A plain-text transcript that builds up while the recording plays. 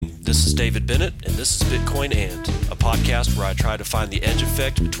This is David Bennett, and this is Bitcoin And, a podcast where I try to find the edge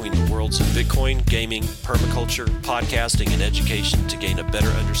effect between the worlds of Bitcoin, gaming, permaculture, podcasting, and education to gain a better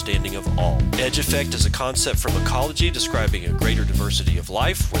understanding of all. Edge effect is a concept from ecology describing a greater diversity of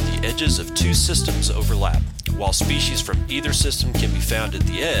life where the edges of two systems overlap. While species from either system can be found at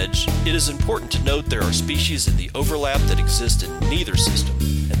the edge, it is important to note there are species in the overlap that exist in neither system,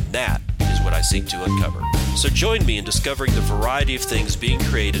 and that is what I seek to uncover. So join me in discovering the variety of things being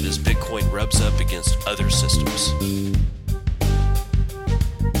created as Bitcoin rubs up against other systems.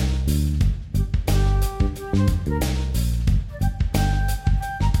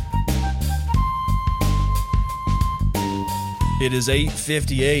 It is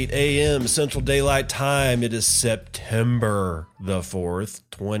 8:58 a.m. Central Daylight Time. It is September the 4th,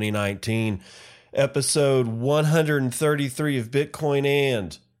 2019. Episode 133 of Bitcoin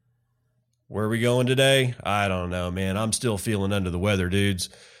And. Where are we going today? I don't know, man. I'm still feeling under the weather, dudes.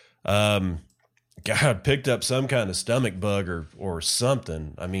 God, picked up some kind of stomach bug or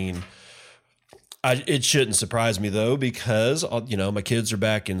something. I mean, it shouldn't surprise me, though, because, my kids are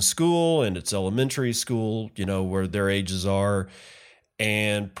back in school, and it's elementary school, where their ages are.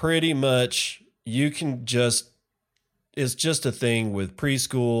 And pretty much it's just a thing with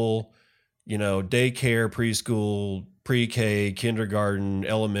preschool, daycare, preschool, pre-K, kindergarten,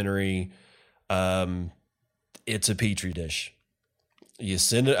 elementary. It's a petri dish. You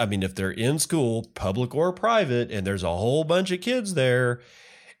send it. I mean, if they're in school, public or private, and there's a whole bunch of kids there,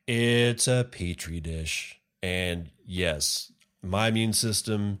 it's a petri dish. And yes, my immune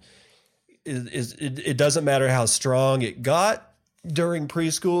system it doesn't matter how strong it got during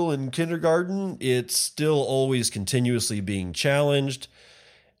preschool and kindergarten. It's still always continuously being challenged,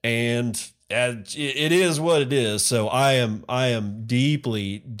 and it is what it is. So I am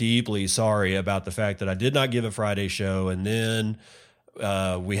deeply, deeply sorry about the fact that I did not give a Friday show. And then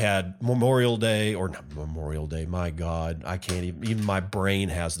we had Memorial Day, or not Memorial Day. My God, I can't even my brain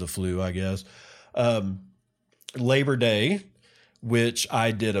has the flu, I guess. Labor Day, which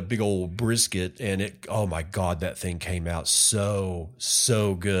I did a big old brisket, and oh my God, that thing came out so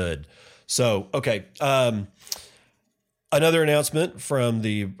good. So, okay. Another announcement from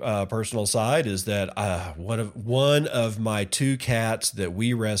the personal side is that one of my two cats that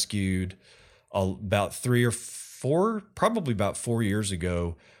we rescued about 4 years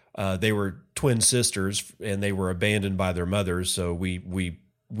ago, they were twin sisters and they were abandoned by their mothers. So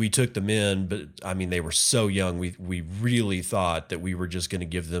we took them in, but I mean, they were so young. We really thought that we were just going to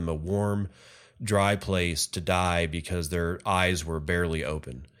give them a warm, dry place to die because their eyes were barely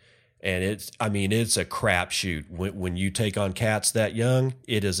open. And it's a crapshoot when you take on cats that young.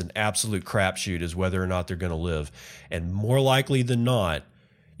 It is an absolute crapshoot as whether or not they're going to live. And more likely than not,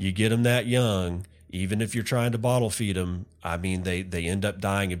 you get them that young, even if you're trying to bottle feed them. I mean, they end up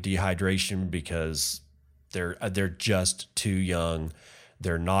dying of dehydration because they're just too young.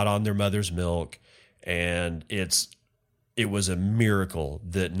 They're not on their mother's milk, and it was a miracle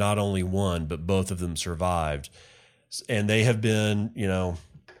that not only one but both of them survived. And they have been,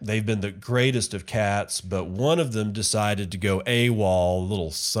 they've been the greatest of cats, but one of them decided to go AWOL,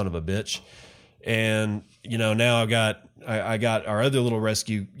 little son of a bitch. And, now I got our other little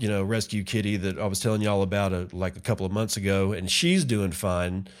rescue kitty that I was telling y'all about like a couple of months ago, and she's doing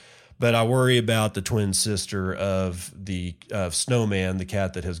fine. But I worry about the twin sister of Snowman, the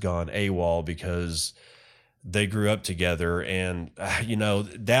cat that has gone AWOL, because they grew up together. And, I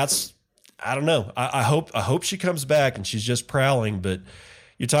don't know. I hope she comes back and she's just prowling, but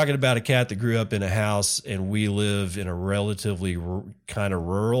you're talking about a cat that grew up in a house, and we live in a relatively kind of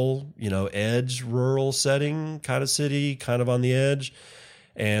rural, rural setting, kind of city, kind of on the edge.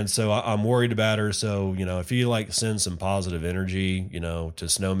 And so I'm worried about her. So, if you send some positive energy, to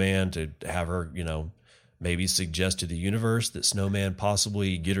Snowman, to have her, maybe suggest to the universe that Snowman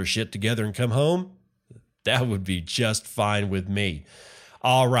possibly get her shit together and come home, that would be just fine with me.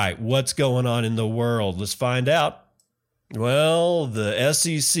 All right. What's going on in the world? Let's find out. Well, the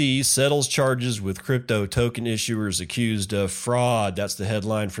SEC settles charges with crypto token issuers accused of fraud. That's the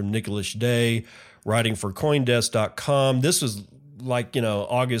headline from Nicholas Day, writing for Coindesk.com. This was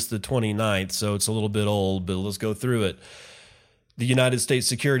August the 29th, so it's a little bit old, but let's go through it. The United States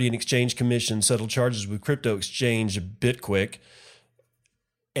Securities and Exchange Commission settled charges with crypto exchange Bitquick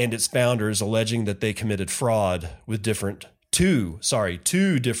and its founders, alleging that they committed fraud with two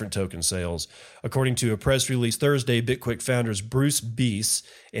different token sales. According to a press release Thursday, Bitquick founders Bruce Beese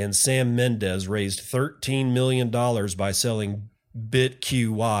and Sam Mendez raised $13 million by selling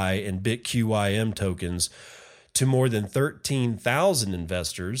BitQY and BitQYM tokens to more than 13,000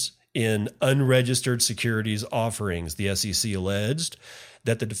 investors in unregistered securities offerings, the SEC alleged.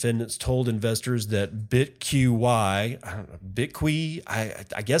 that the defendants told investors that BitQY, I don't know, BitQuy,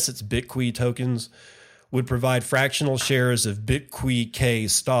 I guess it's BitQuy tokens, would provide fractional shares of BitQuy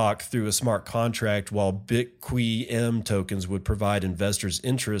stock through a smart contract, while BitQuy tokens would provide investors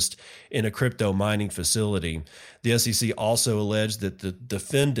interest in a crypto mining facility. The SEC also alleged that the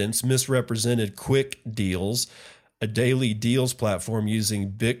defendants misrepresented Quick Deals, a daily deals platform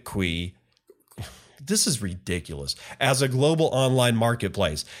using BitQuy. This is ridiculous, as a global online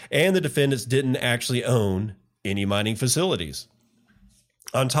marketplace, and the defendants didn't actually own any mining facilities.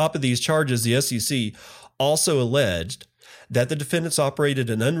 On top of these charges, the SEC also alleged that the defendants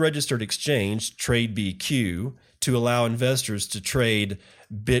operated an unregistered exchange, TradeBQ, to allow investors to trade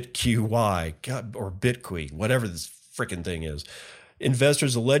BitQY or BitQuy, whatever this freaking thing is.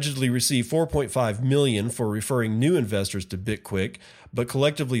 Investors allegedly received $4.5 million for referring new investors to BitQuick, but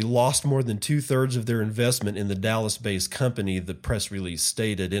collectively lost more than 2/3 of their investment in the Dallas-based company, the press release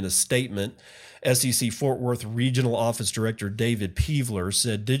stated. In a statement, SEC Fort Worth Regional Office Director David Peevler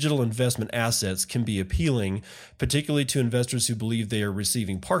said digital investment assets can be appealing, particularly to investors who believe they are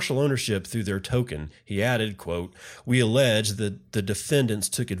receiving partial ownership through their token. He added, quote, "We allege that the defendants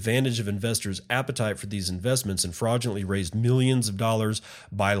took advantage of investors' appetite for these investments and fraudulently raised millions of dollars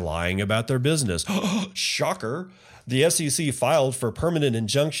by lying about their business." Shocker. The SEC filed for permanent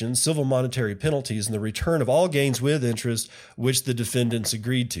injunctions, civil monetary penalties, and the return of all gains with interest, which the defendants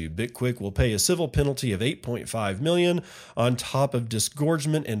agreed to. BitQuick will pay a civil penalty of $8.5 million on top of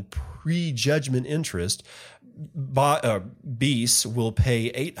disgorgement and prejudgment interest. Beas will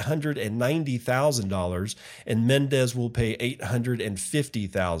pay $890,000 and Mendez will pay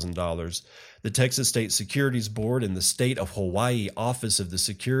 $850,000. The Texas State Securities Board and the State of Hawaii Office of the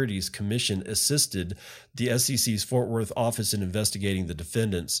Securities Commission assisted the SEC's Fort Worth office in investigating the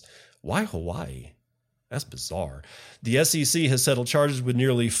defendants. Why Hawaii? That's bizarre. The SEC has settled charges with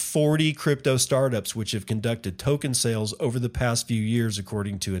nearly 40 crypto startups which have conducted token sales over the past few years,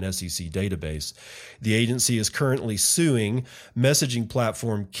 according to an SEC database. The agency is currently suing messaging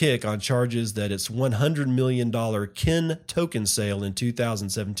platform Kik on charges that its $100 million Kin token sale in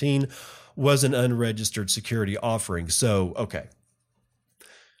 2017 was an unregistered security offering. So, okay.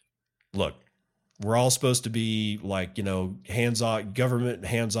 Look, we're all supposed to be like, hands off, government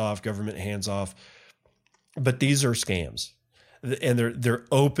hands off, government hands off. But these are scams, and they're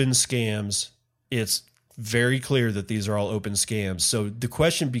open scams. It's very clear that these are all open scams. So the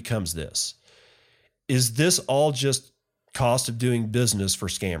question becomes this: is this all just cost of doing business for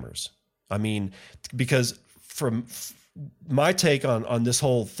scammers? I mean, because from my take on this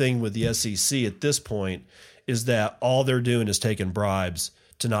whole thing with the SEC at this point is that all they're doing is taking bribes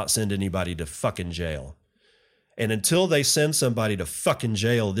to not send anybody to fucking jail. And until they send somebody to fucking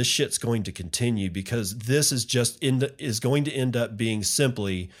jail, this shit's going to continue, because this is going to end up being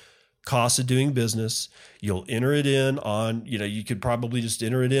simply cost of doing business. You'll enter it in on, you could probably just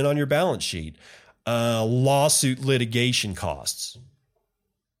enter it in on your balance sheet. Lawsuit litigation costs.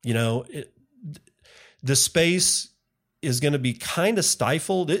 The space is going to be kind of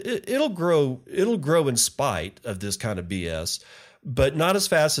stifled. It'll grow in spite of this kind of BS, but not as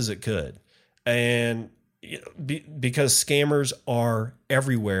fast as it could. And because scammers are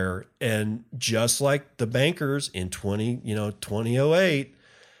everywhere, and just like the bankers in 2008,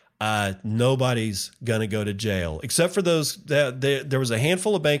 nobody's gonna go to jail except for those that there was a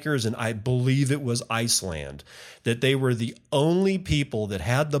handful of bankers, and I believe it was Iceland, that they were the only people that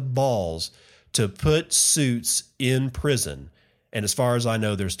had the balls to put suits in prison, and as far as I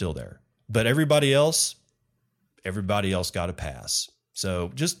know, they're still there. But everybody else got a pass. So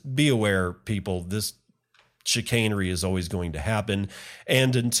just be aware, people. This chicanery is always going to happen.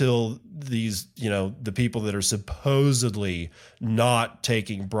 And until these, the people that are supposedly not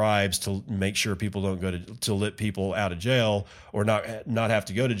taking bribes to make sure people don't go to let people out of jail or not have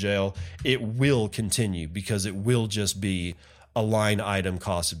to go to jail, it will continue, because it will just be a line item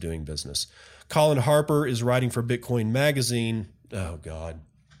cost of doing business. Colin Harper is writing for Bitcoin Magazine. Oh God.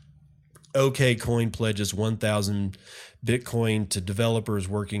 OKCoin pledges 1,000 Bitcoin to developers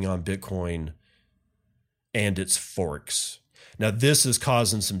working on Bitcoin and its forks. Now, this is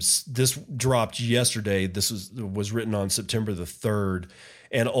causing this dropped yesterday. This was written on September the 3rd.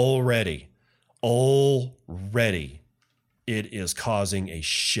 And already it is causing a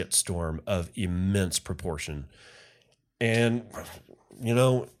shitstorm of immense proportion. And,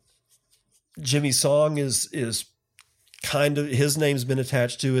 Jimmy Song is kind of, his name's been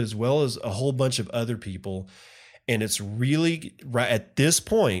attached to it, as well as a whole bunch of other people. And it's really, right at this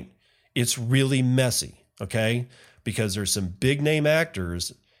point, it's really messy. Okay, because there's some big name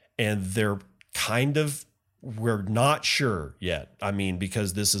actors, and they're kind of we're not sure yet. I mean,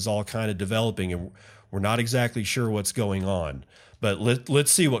 because this is all kind of developing and we're not exactly sure what's going on. But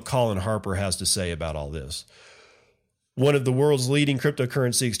let's see what Colin Harper has to say about all this. One of the world's leading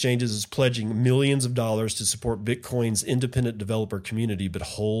cryptocurrency exchanges is pledging millions of dollars to support Bitcoin's independent developer community, but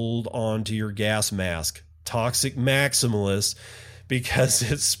hold on to your gas mask, toxic maximalists, because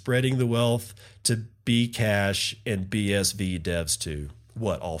it's spreading the wealth to Bcash and BSV devs too.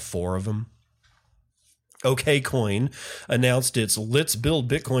 What, all four of them? OKCoin announced its Let's Build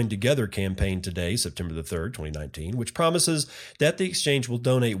Bitcoin Together campaign today, September the 3rd, 2019, which promises that the exchange will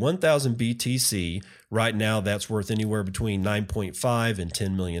donate 1,000 BTC. Right now, that's worth anywhere between $9.5 and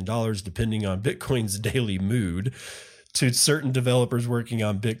 $10 million, depending on Bitcoin's daily mood, to certain developers working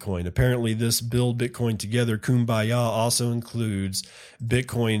on Bitcoin. Apparently, this Build Bitcoin Together Kumbaya also includes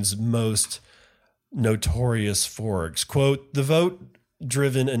Bitcoin's most notorious forks. Quote, the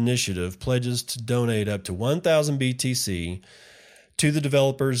vote-driven initiative pledges to donate up to 1,000 BTC to the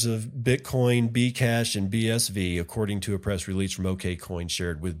developers of Bitcoin, Bcash, and BSV, according to a press release from OKCoin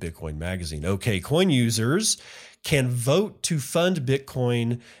shared with Bitcoin Magazine. OKCoin users can vote to fund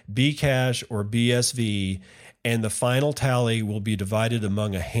Bitcoin, Bcash, or BSV, and the final tally will be divided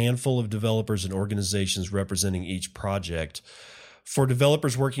among a handful of developers and organizations representing each project. For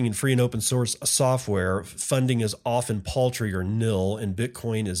developers working in free and open source software, funding is often paltry or nil, and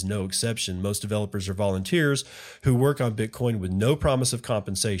Bitcoin is no exception. Most developers are volunteers who work on Bitcoin with no promise of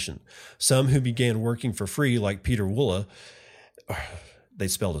compensation. Some who began working for free, like Peter Wulla, they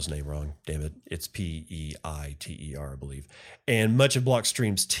spelled his name wrong, damn it. It's Peiter, I believe. And much of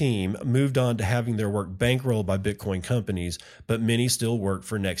Blockstream's team moved on to having their work bankrolled by Bitcoin companies, but many still work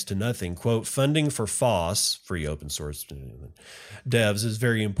for next to nothing. Quote, funding for FOSS, free open source devs, is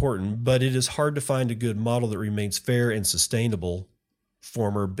very important, but it is hard to find a good model that remains fair and sustainable.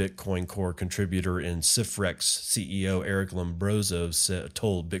 Former Bitcoin Core contributor and Cifrex CEO Eric Lombroso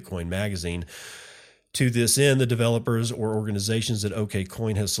told Bitcoin Magazine. To this end, the developers or organizations that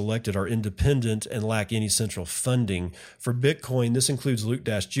OKCoin has selected are independent and lack any central funding. For Bitcoin, this includes Luke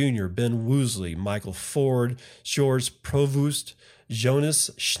Dash Jr., Ben Woosley, Michael Ford, Shores Provoost, Jonas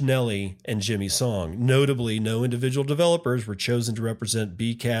Schnelly, and Jimmy Song. Notably, no individual developers were chosen to represent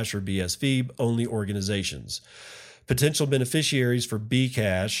Bcash or BSV, only organizations. Potential beneficiaries for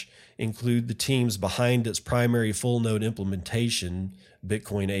Bcash include the teams behind its primary full node implementation,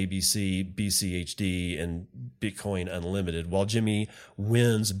 Bitcoin ABC, BCHD, and Bitcoin Unlimited, while Jimmy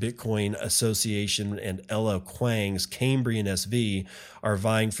Nguyen's Bitcoin Association and Ella Kwang's Cambrian SV are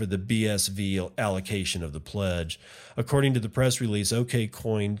vying for the BSV allocation of the pledge. According to the press release,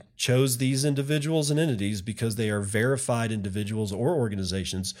 OKCoin chose these individuals and entities because they are verified individuals or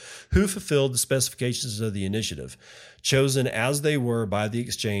organizations who fulfilled the specifications of the initiative. Chosen as they were by the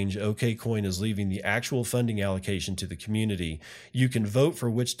exchange, OKCoin is leaving the actual funding allocation to the community. You can vote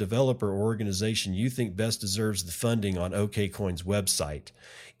for which developer or organization you think best deserves the funding on OKCoin's website.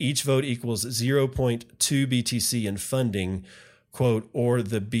 Each vote equals 0.2 BTC in funding, quote, or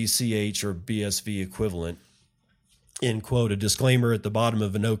the BCH or BSV equivalent. End quote. A disclaimer at the bottom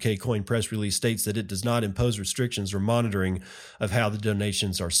of an OKCoin press release states that it does not impose restrictions or monitoring of how the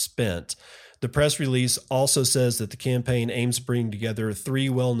donations are spent. The press release also says that the campaign aims to bring together three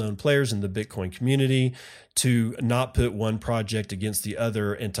well-known players in the Bitcoin community to not put one project against the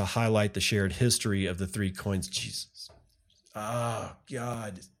other and to highlight the shared history of the three coins. Jesus. Oh,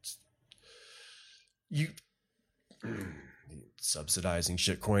 God. You... Subsidizing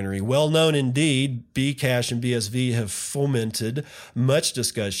shitcoinery. Well known indeed, Bcash and BSV have fomented much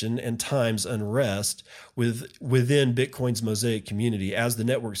discussion and times unrest within Bitcoin's Mosaic community. As the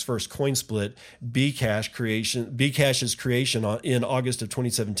network's first coin split, Bcash's creation in August of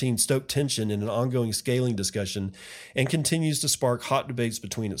 2017 stoked tension in an ongoing scaling discussion and continues to spark hot debates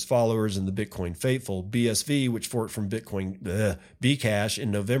between its followers and the Bitcoin faithful. BSV, which forked from Bcash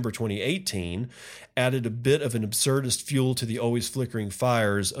in November 2018, added a bit of an absurdist fuel to the always flickering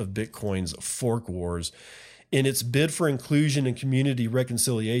fires of Bitcoin's fork wars. In its bid for inclusion and community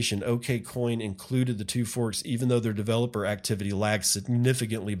reconciliation, OKCoin included the two forks even though their developer activity lags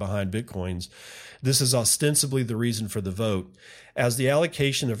significantly behind Bitcoin's. This is ostensibly the reason for the vote, as the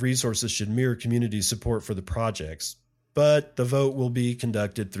allocation of resources should mirror community support for the projects. But the vote will be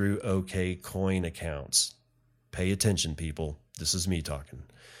conducted through OKCoin accounts. Pay attention, people. This is me talking.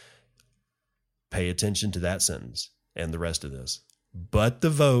 Pay attention to that sentence and the rest of this. But the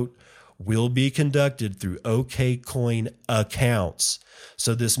vote will be conducted through OKCoin accounts.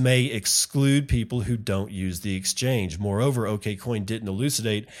 So this may exclude people who don't use the exchange. Moreover, OKCoin didn't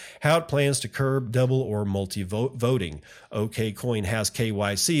elucidate how it plans to curb double or multi-voting. OKCoin has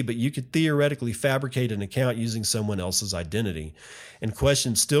KYC, but you could theoretically fabricate an account using someone else's identity. And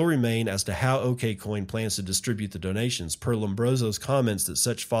questions still remain as to how OKCoin plans to distribute the donations. Per Lombroso's comments that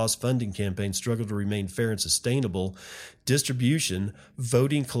such false funding campaigns struggle to remain fair and sustainable, distribution,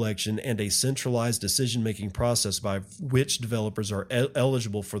 voting collection, and a centralized decision-making process by which developers are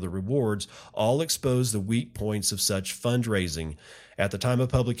eligible for the rewards all expose the weak points of such fundraising. At the time of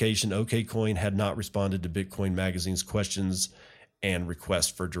publication, OKCoin had not responded to Bitcoin Magazine's questions and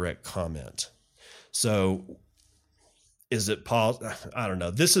requests for direct comment. So is it possible? I don't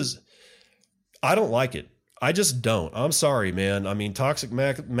know. I don't like it. I just don't. I'm sorry, man. I mean, toxic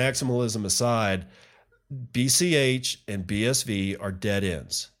maximalism aside, BCH and BSV are dead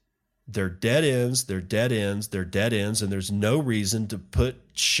ends. They're dead ends. They're dead ends. They're dead ends. And there's no reason to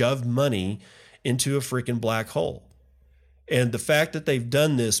shove money into a freaking black hole. And the fact that they've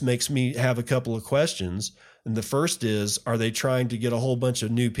done this makes me have a couple of questions. And the first is, are they trying to get a whole bunch of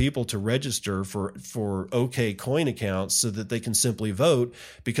new people to register for OKCoin accounts so that they can simply vote?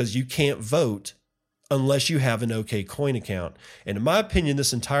 Because you can't vote unless you have an OKCoin account. And in my opinion,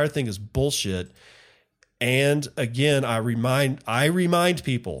 this entire thing is bullshit. And again, I remind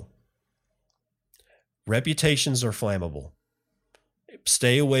people, reputations are flammable.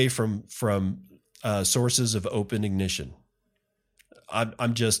 Stay away from sources of open ignition. I'm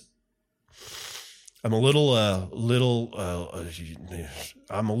a little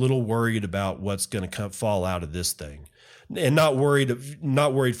worried about what's going to fall out of this thing, and not worried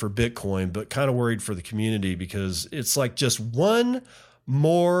for Bitcoin, but kind of worried for the community, because it's like just one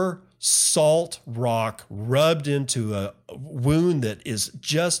more salt rock rubbed into a wound that is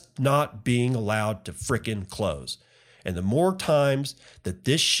just not being allowed to frickin' close. And the more times that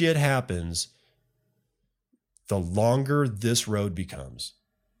this shit happens, the longer this road becomes.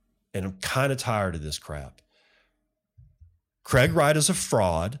 And I'm kind of tired of this crap. Craig Wright is a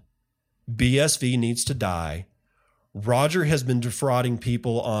fraud. BSV needs to die. Roger has been defrauding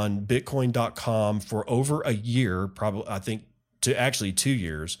people on Bitcoin.com for over a year, probably, I think, to actually 2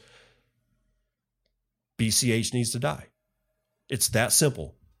 years. BCH needs to die. It's that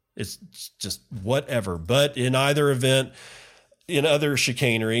simple. It's just whatever. But in either event, in other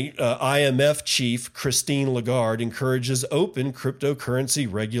chicanery, IMF chief Christine Lagarde encourages open cryptocurrency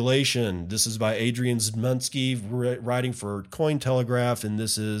regulation. This is by Adrian Zmunsky, writing for Cointelegraph, and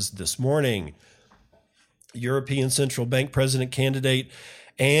this is this morning. European Central Bank president candidate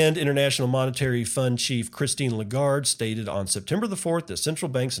and International Monetary Fund chief Christine Lagarde stated on September the 4th that central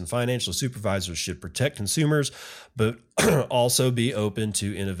banks and financial supervisors should protect consumers, but also be open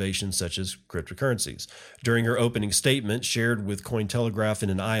to innovations such as cryptocurrencies. During her opening statement, shared with Cointelegraph in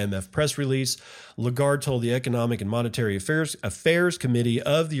an IMF press release, Lagarde told the Economic and Monetary Affairs Committee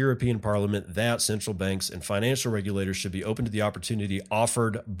of the European Parliament that central banks and financial regulators should be open to the opportunity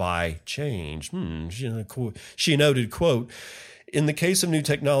offered by change. She noted, quote, "In the case of new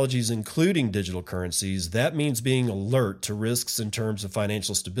technologies, including digital currencies, that means being alert to risks in terms of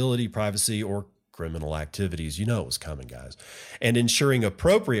financial stability, privacy, or criminal activities." You know it was coming, guys. "And ensuring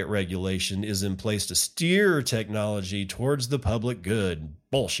appropriate regulation is in place to steer technology towards the public good."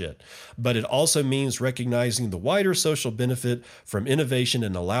 Bullshit. "But it also means recognizing the wider social benefit from innovation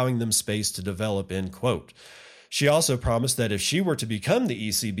and allowing them space to develop," end quote. She also promised that if she were to become the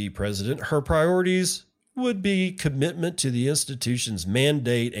ECB president, her priorities would be commitment to the institution's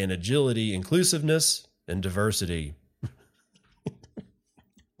mandate and agility, inclusiveness, and diversity.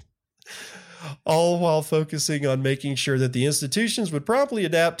 All while focusing on making sure that the institutions would promptly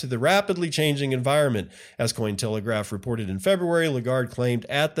adapt to the rapidly changing environment. As Cointelegraph reported in February, Lagarde claimed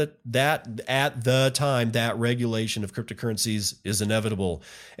at the time that regulation of cryptocurrencies is inevitable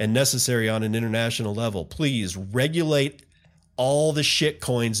and necessary on an international level. Please regulate all the shit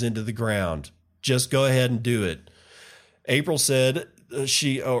coins into the ground. Just go ahead and do it. April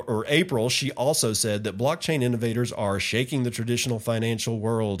she also said that blockchain innovators are shaking the traditional financial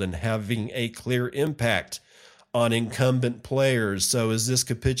world and having a clear impact on incumbent players. So is this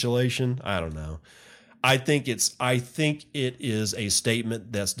capitulation? I don't know. I think it is a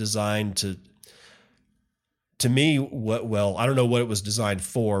statement that's designed to me, I don't know what it was designed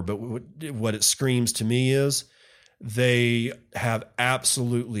for, but what it screams to me is they have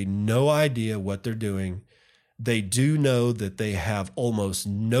absolutely no idea what they're doing. They do know that they have almost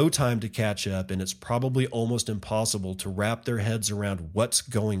no time to catch up, and it's probably almost impossible to wrap their heads around what's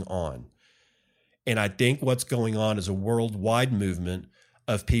going on. And I think what's going on is a worldwide movement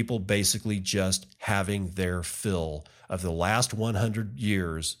of people basically just having their fill of the last 100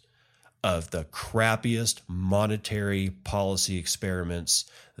 years of the crappiest monetary policy experiments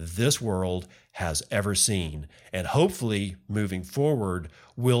this world has ever seen, and hopefully moving forward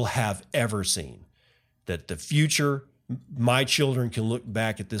will have ever seen. That the future, my children can look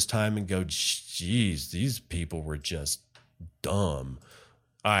back at this time and go, geez, these people were just dumb.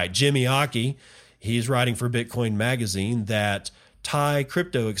 All right, Jimmy Aki, he's writing for Bitcoin Magazine that Thai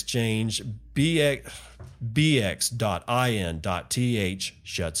crypto exchange bx.in.th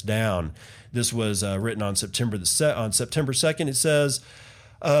shuts down. This was written on September 2nd. It says,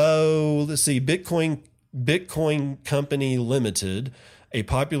 let's see, Bitcoin Company Limited, a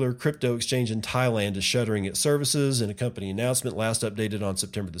popular crypto exchange in Thailand, is shuttering its services. In a company announcement last updated on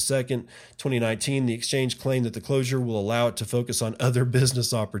September the 2nd, 2019, the exchange claimed that the closure will allow it to focus on other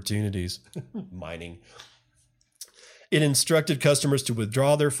business opportunities, mining. It instructed customers to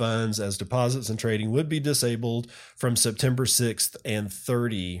withdraw their funds as deposits and trading would be disabled from September 6th and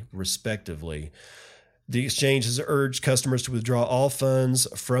 30, respectively. The exchange has urged customers to withdraw all funds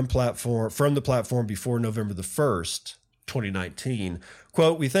from the platform before November the 1st, 2019.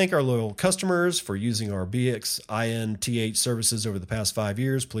 Quote, we thank our loyal customers for using our BXINTH services over the past 5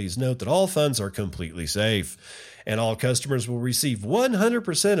 years. Please note that all funds are completely safe and all customers will receive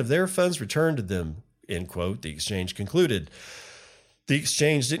 100% of their funds returned to them, end quote, the exchange concluded. The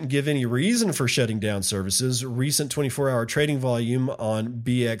exchange didn't give any reason for shutting down services. Recent 24-hour trading volume on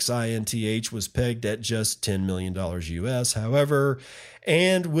BXINTH was pegged at just $10 million US, however,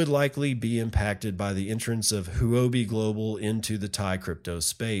 and would likely be impacted by the entrance of Huobi Global into the Thai crypto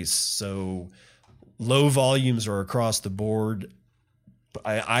space. So low volumes are across the board.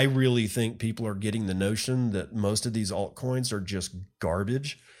 I really think people are getting the notion that most of these altcoins are just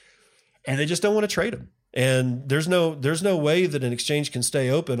garbage and they just don't want to trade them. And there's no way that an exchange can stay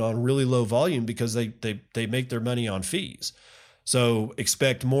open on really low volume because they make their money on fees. So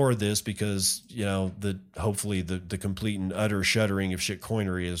expect more of this because, you know, hopefully the complete and utter shuttering of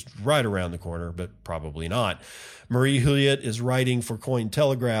shitcoinery is right around the corner, but probably not. Marie Hulliet is writing for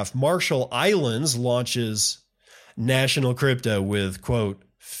Cointelegraph. Marshall Islands launches national crypto with, quote,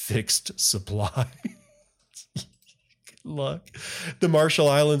 fixed supply. Luck. The Marshall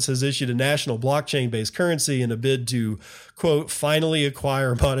Islands has issued a national blockchain-based currency in a bid to, quote, finally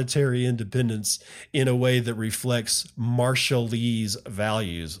acquire monetary independence in a way that reflects Marshallese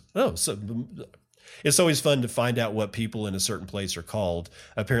values. Oh, so it's always fun to find out what people in a certain place are called.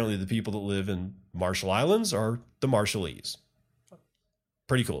 Apparently the people that live in Marshall Islands are the Marshallese.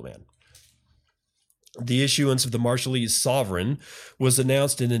 Pretty cool, man. The issuance of the Marshallese sovereign was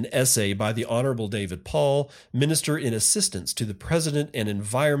announced in an essay by the Honorable David Paul, Minister in Assistance to the President and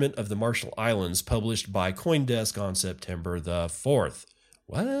Environment of the Marshall Islands, published by CoinDesk on September the 4th.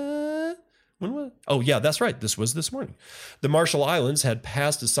 What? When was? Oh, yeah, that's right. This was this morning. The Marshall Islands had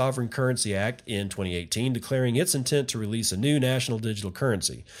passed a Sovereign Currency Act in 2018, declaring its intent to release a new national digital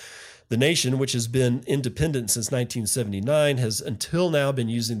currency. The nation, which has been independent since 1979, has until now been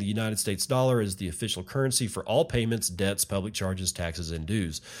using the United States dollar as the official currency for all payments, debts, public charges, taxes, and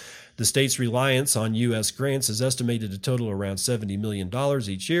dues. The state's reliance on U.S. grants is estimated to total around $70 million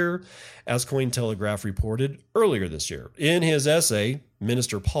each year, as Cointelegraph reported earlier this year. In his essay,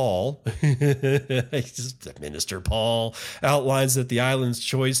 Minister Paul outlines that the island's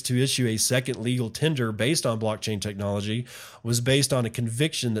choice to issue a second legal tender based on blockchain technology was based on a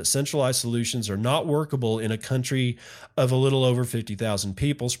conviction that centralized solutions are not workable in a country of a little over 50,000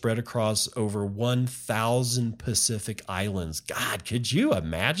 people spread across over 1,000 Pacific islands. God, could you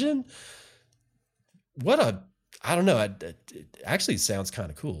imagine? I don't know. It actually sounds kind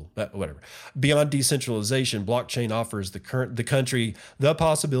of cool, but whatever. Beyond decentralization, blockchain offers the country the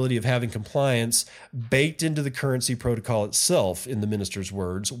possibility of having compliance baked into the currency protocol itself, in the minister's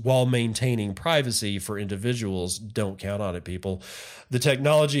words, while maintaining privacy for individuals. Don't count on it, people. The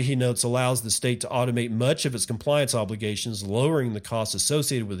technology, he notes, allows the state to automate much of its compliance obligations, lowering the costs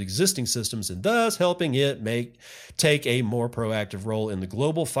associated with existing systems and thus helping it take a more proactive role in the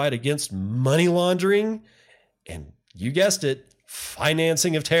global fight against money laundering and, you guessed it,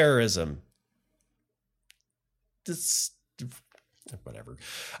 financing of terrorism. Whatever.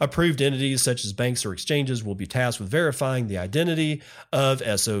 Approved entities such as banks or exchanges will be tasked with verifying the identity of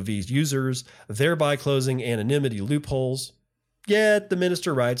SOV's users, thereby closing anonymity loopholes. Yet, the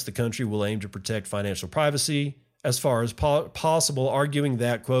minister writes, the country will aim to protect financial privacy as far as possible, arguing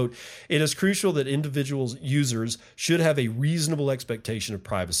that, quote, it is crucial that individuals, users, should have a reasonable expectation of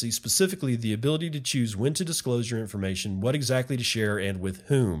privacy, specifically the ability to choose when to disclose your information, what exactly to share, and with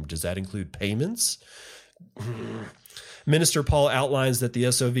whom. Does that include payments? Minister Paul outlines that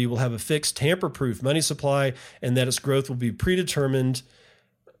the SOV will have a fixed tamper-proof money supply and that its growth will be predetermined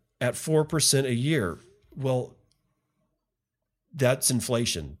at 4% a year. Well, that's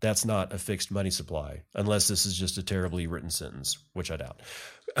inflation. That's not a fixed money supply, unless this is just a terribly written sentence, which I doubt.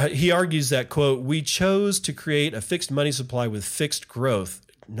 He argues that, quote, we chose to create a fixed money supply with fixed growth.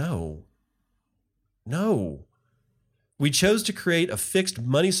 No. We chose to create a fixed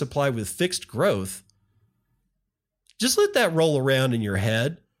money supply with fixed growth. Just let that roll around in your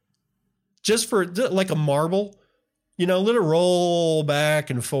head. Just for like a marble, let it roll back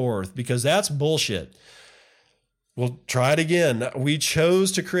and forth, because that's bullshit. We'll try it again. We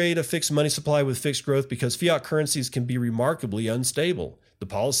chose to create a fixed money supply with fixed growth because fiat currencies can be remarkably unstable. The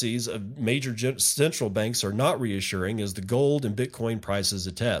policies of major central banks are not reassuring, as the gold and Bitcoin prices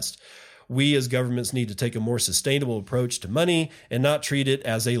attest. We as governments need to take a more sustainable approach to money and not treat it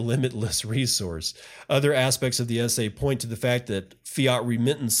as a limitless resource. Other aspects of the essay point to the fact that fiat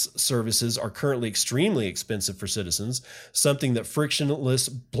remittance services are currently extremely expensive for citizens, something that frictionless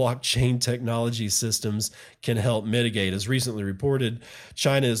blockchain technology systems can help mitigate. As recently reported,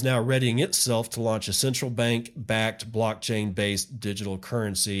 China is now readying itself to launch a central bank-backed blockchain-based digital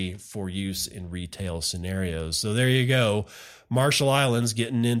currency for use in retail scenarios. So there you go. Marshall Islands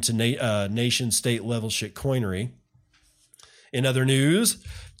getting into nation-state level shitcoinery. In other news,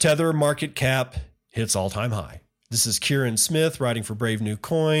 Tether market cap hits all-time high. This is Kieran Smith writing for Brave New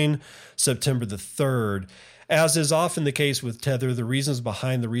Coin, September the 3rd. As is often the case with Tether, the reasons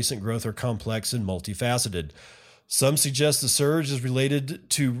behind the recent growth are complex and multifaceted. Some suggest the surge is related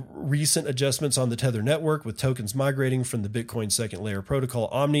to recent adjustments on the Tether network, with tokens migrating from the Bitcoin second layer protocol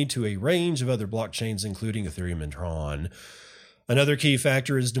Omni to a range of other blockchains, including Ethereum and Tron. Another key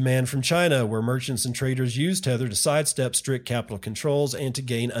factor is demand from China, where merchants and traders use Tether to sidestep strict capital controls and to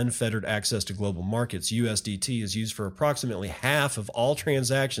gain unfettered access to global markets. USDT is used for approximately half of all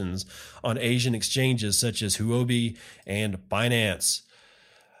transactions on Asian exchanges such as Huobi and Binance.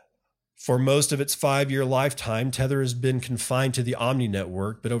 For most of its 5-year lifetime, Tether has been confined to the Omni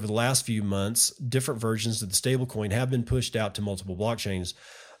network, but over the last few months, different versions of the stablecoin have been pushed out to multiple blockchains.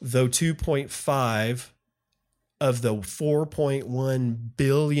 Though 2.5 of the 4.1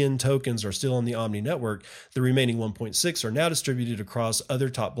 billion tokens are still on the Omni network, the remaining 1.6 are now distributed across other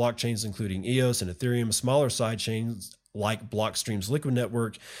top blockchains, including EOS and Ethereum, smaller sidechains like Blockstream's Liquid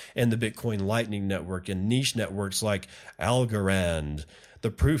Network and the Bitcoin Lightning Network, and niche networks like Algorand, the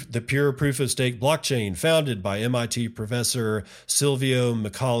pure proof-of-stake blockchain founded by MIT professor Silvio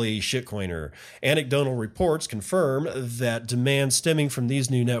Micali Shitcoiner. Anecdotal reports confirm that demand stemming from these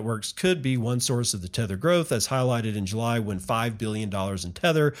new networks could be one source of the Tether growth, as highlighted in July when $5 billion in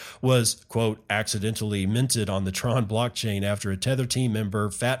Tether was, quote, accidentally minted on the Tron blockchain after a Tether team member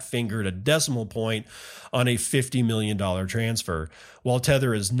fat-fingered a decimal point on a $50 million transfer. While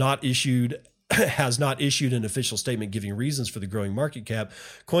Tether has not issued an official statement giving reasons for the growing market cap,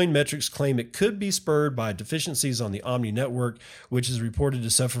 Coinmetrics claim it could be spurred by deficiencies on the Omni network, which is reported to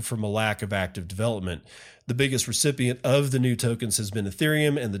suffer from a lack of active development. The biggest recipient of the new tokens has been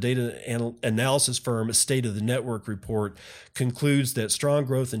Ethereum, and the data analysis firm State of the Network report concludes that strong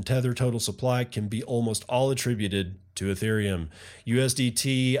growth in Tether total supply can be almost all attributed to Ethereum.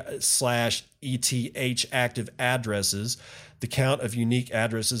 USDT/ETH active addresses, the count of unique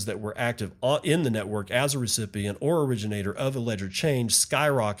addresses that were active in the network as a recipient or originator of a ledger change,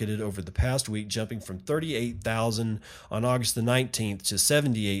 skyrocketed over the past week, jumping from 38,000 on August the 19th to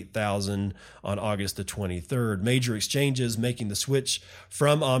 78,000 on August the 23rd. Major exchanges making the switch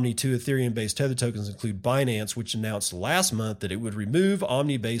from Omni to Ethereum-based Tether tokens include Binance, which announced last month that it would remove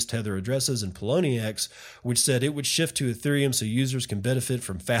Omni-based Tether addresses, and Poloniex, which said it would shift to Ethereum so users can benefit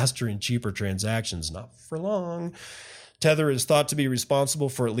from faster and cheaper transactions. Not for long. Tether is thought to be responsible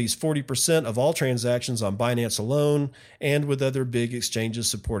for at least 40% of all transactions on Binance alone, and with other big exchanges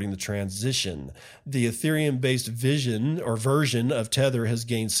supporting the transition. The Ethereum-based version of Tether has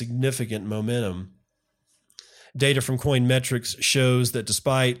gained significant momentum. Data from Coinmetrics shows that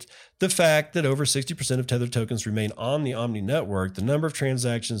despite the fact that over 60% of Tether tokens remain on the Omni network, the number of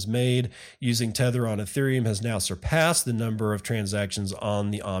transactions made using Tether on Ethereum has now surpassed the number of transactions on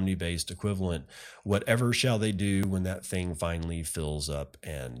the Omni-based equivalent. Whatever shall they do when that thing finally fills up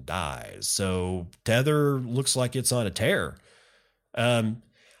and dies? So Tether looks like it's on a tear.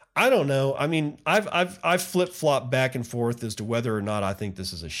 I don't know. I mean, I've flip-flopped back and forth as to whether or not I think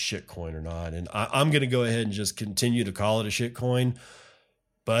this is a shit coin or not. And I'm going to go ahead and just continue to call it a shit coin.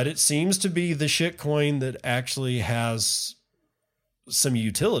 But it seems to be the shit coin that actually has some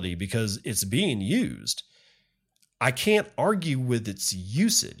utility because it's being used. I can't argue with its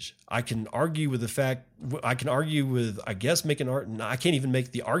usage. I can argue with the fact, I can argue with, I guess, making art. I can't even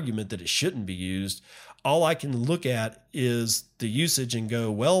make the argument that it shouldn't be used. All I can look at is the usage and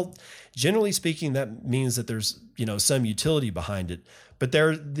go, well, generally speaking, that means that there's, some utility behind it. But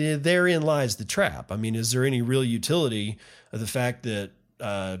therein lies the trap. I mean, is there any real utility of the fact that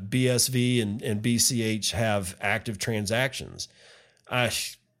BSV and BCH have active transactions?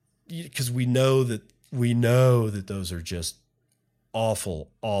 Because we know that those are just awful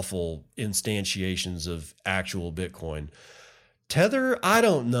instantiations of actual Bitcoin. Tether, I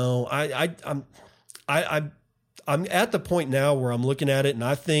don't know. I'm at the point now where I'm looking at it and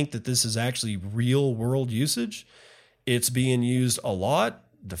I think that this is actually real world usage. It's being used a lot.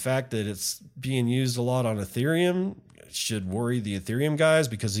 The fact that it's being used a lot on Ethereum should worry the Ethereum guys,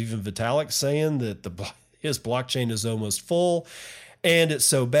 because even Vitalik's saying that his blockchain is almost full. And it's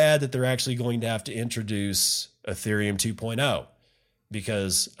so bad that they're actually going to have to introduce Ethereum 2.0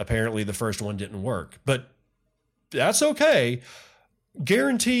 because apparently the first one didn't work. But that's okay.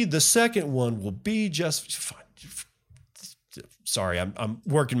 Guaranteed the second one will be just fine. Sorry, I'm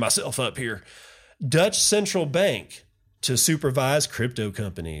working myself up here. Dutch central bank to supervise crypto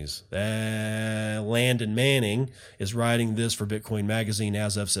companies. Landon Manning is writing this for Bitcoin Magazine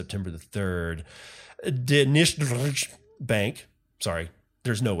as of September the 3rd. De Bank. Sorry,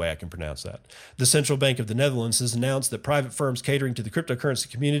 there's no way I can pronounce that. The Central Bank of the Netherlands has announced that private firms catering to the cryptocurrency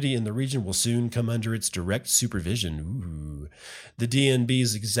community in the region will soon come under its direct supervision. Ooh. The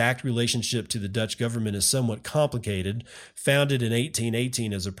DNB's exact relationship to the Dutch government is somewhat complicated. Founded in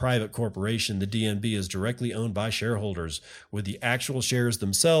 1818 as a private corporation, the DNB is directly owned by shareholders, with the actual shares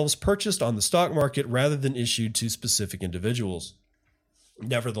themselves purchased on the stock market rather than issued to specific individuals.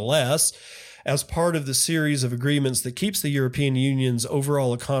 Nevertheless, as part of the series of agreements that keeps the European Union's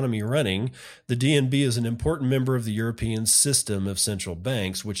overall economy running, the DNB is an important member of the European system of central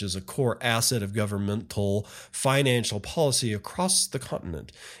banks, which is a core asset of governmental financial policy across the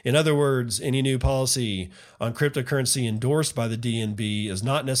continent. In other words, any new policy on cryptocurrency endorsed by the DNB is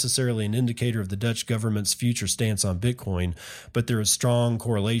not necessarily an indicator of the Dutch government's future stance on Bitcoin, but there is strong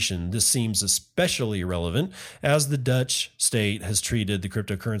correlation. This seems especially relevant as the Dutch state has treated the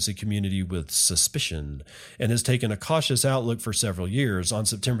cryptocurrency community with suspicion and has taken a cautious outlook for several years. On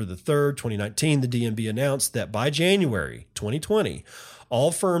September the 3rd, 2019, the DNB announced that by January 2020,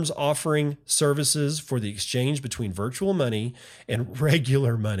 all firms offering services for the exchange between virtual money and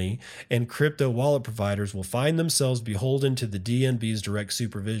regular money and crypto wallet providers will find themselves beholden to the DNB's direct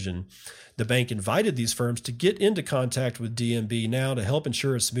supervision. The bank invited these firms to get into contact with DNB now to help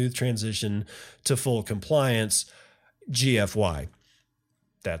ensure a smooth transition to full compliance. GFY.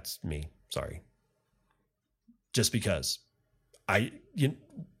 That's me. Sorry. Just because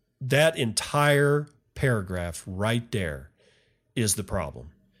that entire paragraph right there is the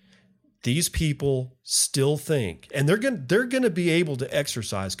problem. These people still think, and they're going to be able to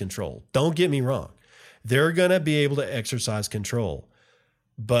exercise control. Don't get me wrong. They're going to be able to exercise control.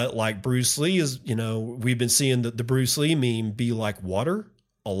 But like Bruce Lee is, we've been seeing the Bruce Lee meme be like water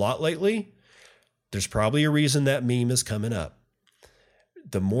a lot lately. There's probably a reason that meme is coming up.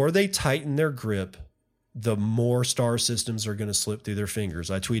 The more they tighten their grip, the more star systems are going to slip through their fingers.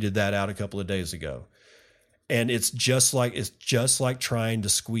 I tweeted that out a couple of days ago. And it's just like trying to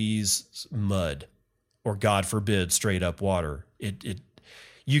squeeze mud or, God forbid, straight up water.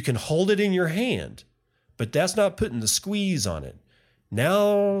 You can hold it in your hand, but that's not putting the squeeze on it.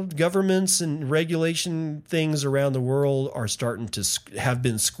 Now governments and regulation things around the world are starting to have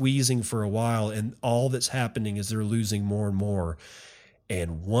been squeezing for a while. And all that's happening is they're losing more and more.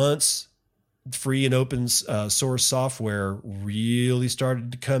 And once free and open source software really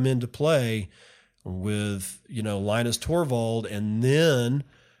started to come into play with, Linus Torvald and then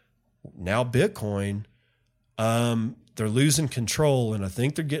now Bitcoin, they're losing control. And I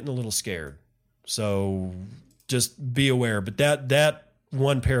think they're getting a little scared. So just be aware. But that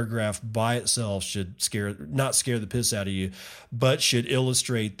one paragraph by itself should not scare the piss out of you, but should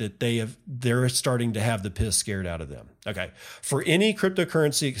illustrate that they're starting to have the piss scared out of them. Okay. For any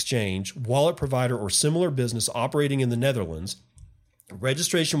cryptocurrency exchange, wallet provider, or similar business operating in the Netherlands,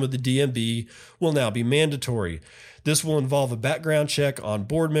 registration with the DNB will now be mandatory. This will involve a background check on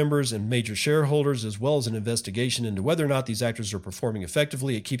board members and major shareholders, as well as an investigation into whether or not these actors are performing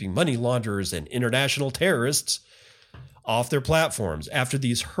effectively at keeping money launderers and international terrorists off their platforms. After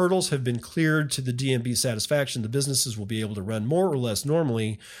these hurdles have been cleared to the DNB satisfaction, the businesses will be able to run more or less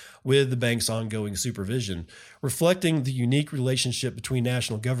normally with the bank's ongoing supervision. Reflecting the unique relationship between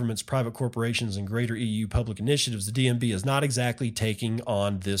national governments, private corporations, and greater EU public initiatives, the DNB is not exactly taking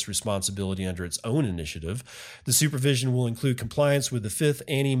on this responsibility under its own initiative. The supervision will include compliance with the fifth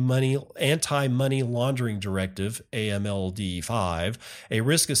Anti-Money Laundering Directive, AMLD5, a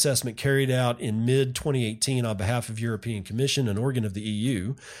risk assessment carried out in mid-2018 on behalf of European Commission, an organ of the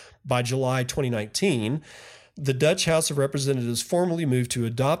EU. By July 2019, the Dutch House of Representatives formally moved to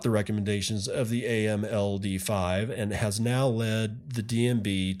adopt the recommendations of the AMLD5 and has now led the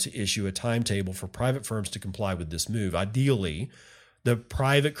DNB to issue a timetable for private firms to comply with this move. Ideally, the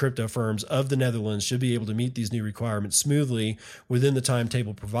private crypto firms of the Netherlands should be able to meet these new requirements smoothly within the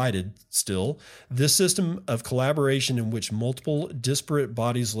timetable provided. Still, this system of collaboration in which multiple disparate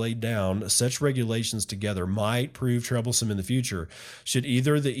bodies lay down such regulations together might prove troublesome in the future should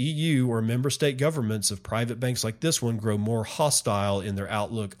either the EU or member state governments of private banks like this one grow more hostile in their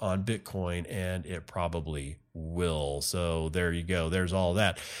outlook on Bitcoin, and it probably will. So there you go. There's all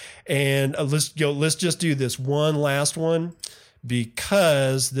that. And let's just do this one last one,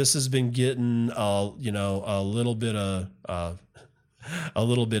 because this has been getting a little bit of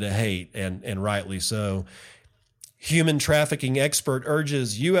hate, and rightly so. Human trafficking expert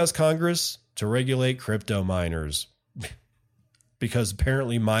urges U.S. Congress to regulate crypto miners because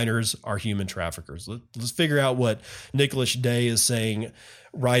apparently miners are human traffickers. Let's figure out what Nicholas Day is saying,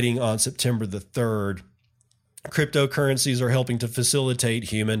 writing on September the 3rd. Cryptocurrencies are helping to facilitate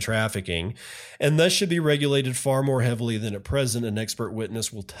human trafficking and thus should be regulated far more heavily than at present, an expert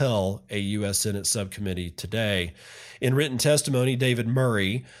witness will tell a U.S. Senate subcommittee today. In written testimony, David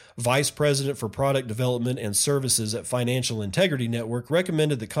Murray, Vice President for Product Development and Services at Financial Integrity Network,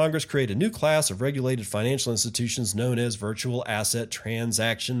 recommended that Congress create a new class of regulated financial institutions known as virtual asset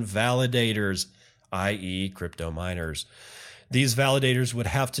transaction validators, i.e. crypto miners. These validators would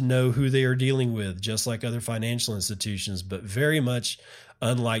have to know who they are dealing with, just like other financial institutions, but very much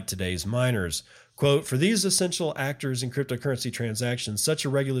unlike today's miners. Quote, for these essential actors in cryptocurrency transactions, such a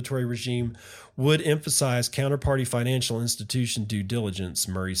regulatory regime would emphasize counterparty financial institution due diligence,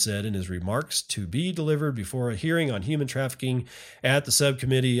 Murray said in his remarks to be delivered before a hearing on human trafficking at the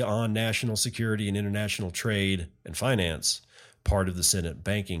Subcommittee on National Security and International Trade and Finance, part of the Senate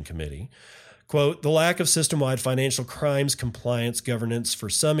Banking Committee. Quote, the lack of system-wide financial crimes compliance governance for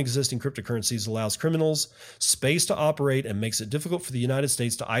some existing cryptocurrencies allows criminals space to operate and makes it difficult for the United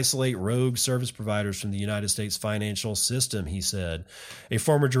States to isolate rogue service providers from the United States financial system, he said. A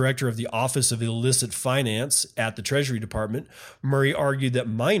former director of the Office of Illicit Finance at the Treasury Department, Murray argued that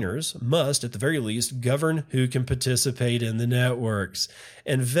miners must, at the very least, govern who can participate in the networks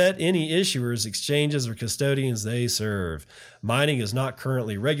and vet any issuers, exchanges, or custodians they serve. Mining is not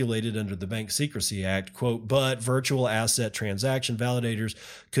currently regulated under the Bank Secrecy Act, quote, but virtual asset transaction validators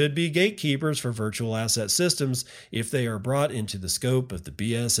could be gatekeepers for virtual asset systems if they are brought into the scope of the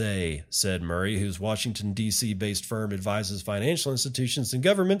BSA, said Murray, whose Washington, D.C. based firm advises financial institutions and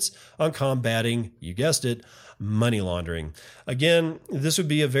governments on combating, you guessed it, money laundering. Again, this would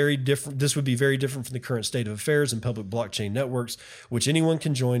be very different from the current state of affairs in public blockchain networks, which anyone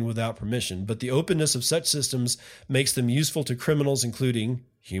can join without permission. But the openness of such systems makes them useful to criminals, including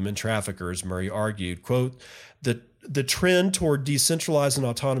human traffickers, Murray argued. Quote, the trend toward decentralized and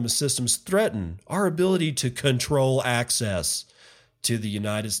autonomous systems threaten our ability to control access to the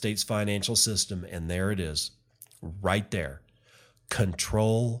United States financial system. And there it is, right there.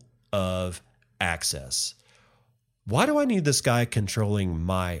 Control of access. Why do I need this guy controlling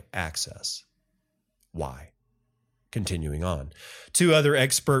my access? Why? Continuing on. Two other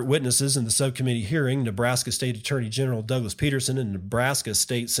expert witnesses in the subcommittee hearing, Nebraska State Attorney General Douglas Peterson and Nebraska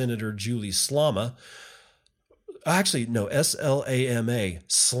State Senator Julie Slama. Actually, no, S-L-A-M-A,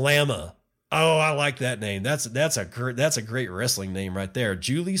 Slama. Oh, I like that name. That's a great wrestling name right there.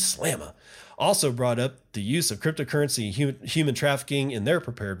 Julie Slama also brought up the use of cryptocurrency and human trafficking in their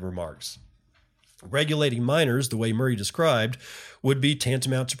prepared remarks. Regulating miners, the way Murray described, would be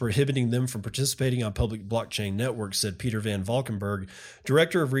tantamount to prohibiting them from participating on public blockchain networks, said Peter Van Valkenburg,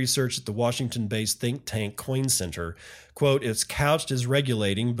 director of research at the Washington-based think tank Coin Center. Quote, it's couched as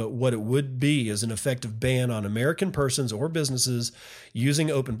regulating, but what it would be is an effective ban on American persons or businesses using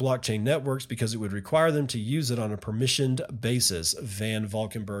open blockchain networks because it would require them to use it on a permissioned basis, Van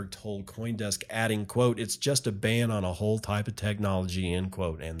Valkenburg told CoinDesk, adding, quote, it's just a ban on a whole type of technology, end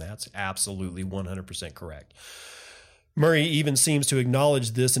quote. And that's absolutely 100% correct. Murray even seems to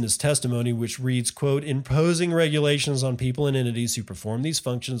acknowledge this in his testimony, which reads, quote, imposing regulations on people and entities who perform these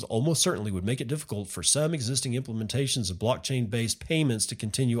functions almost certainly would make it difficult for some existing implementations of blockchain-based payments to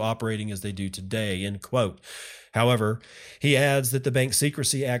continue operating as they do today, end quote. However, he adds that the Bank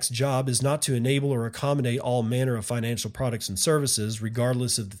Secrecy Act's job is not to enable or accommodate all manner of financial products and services,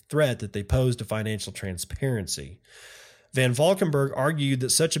 regardless of the threat that they pose to financial transparency. Van Valkenburg argued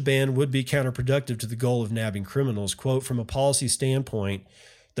that such a ban would be counterproductive to the goal of nabbing criminals. Quote, from a policy standpoint,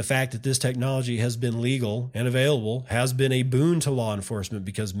 the fact that this technology has been legal and available has been a boon to law enforcement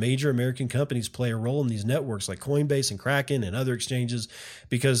because major American companies play a role in these networks like Coinbase and Kraken and other exchanges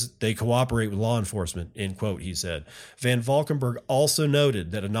because they cooperate with law enforcement, end quote, he said. Van Valkenburg also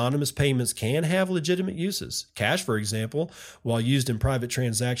noted that anonymous payments can have legitimate uses. Cash, for example, while used in private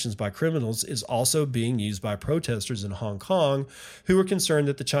transactions by criminals, is also being used by protesters in Hong Kong who are concerned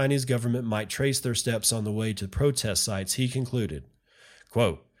that the Chinese government might trace their steps on the way to protest sites, he concluded.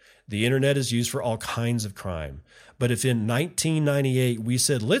 Quote, the internet is used for all kinds of crime. But if in 1998 we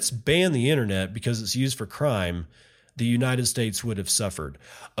said, let's ban the internet because it's used for crime, the United States would have suffered.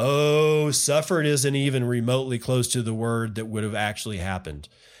 Oh, suffered isn't even remotely close to the word that would have actually happened.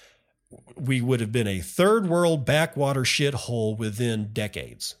 We would have been a third world backwater shithole within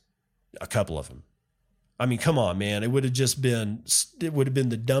decades. A couple of them. I mean, come on, man. It would have been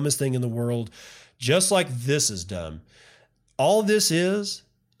the dumbest thing in the world, just like this is dumb. All this is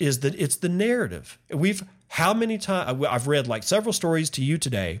that it's the narrative. How many times I've read like several stories to you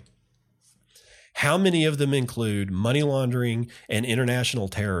today. How many of them include money laundering and international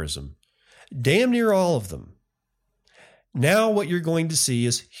terrorism? Damn near all of them. Now what you're going to see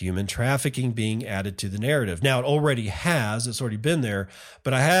is human trafficking being added to the narrative. Now it already has, it's already been there,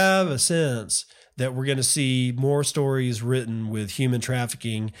 but I have a sense that we're going to see more stories written with human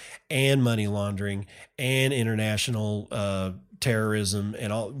trafficking and money laundering and international terrorism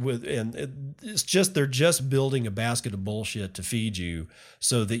and all it's just they're just building a basket of bullshit to feed you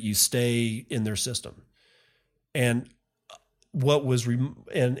so that you stay in their system. And what was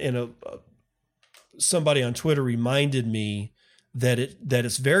somebody on Twitter reminded me that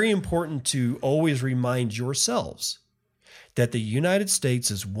it's very important to always remind yourselves that the United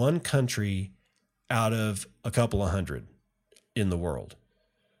States is one country out of a couple of hundred in the world.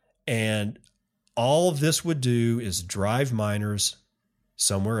 And all this would do is drive miners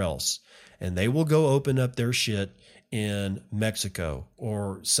somewhere else. And they will go open up their shit in Mexico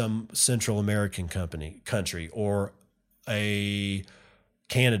or some Central American country or a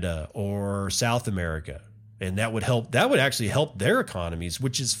Canada or South America. And that would actually help their economies,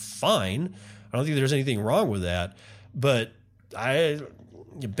 which is fine. I don't think there's anything wrong with that. But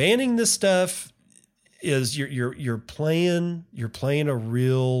banning this stuff is you're playing a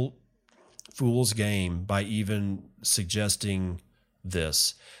real fool's game by even suggesting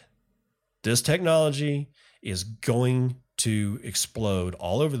this. This technology is going to explode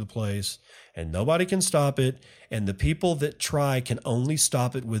all over the place and nobody can stop it. And the people that try can only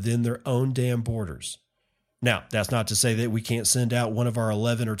stop it within their own damn borders. Now, that's not to say that we can't send out one of our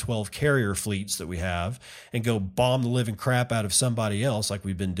 11 or 12 carrier fleets that we have and go bomb the living crap out of somebody else like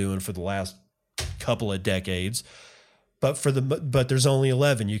we've been doing for the last couple of decades. But there's only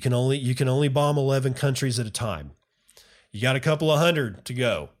 11. You can only bomb 11 countries at a time. You got a couple of hundred to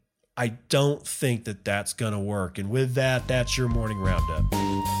go. I don't think that that's going to work. And with that, that's your morning roundup.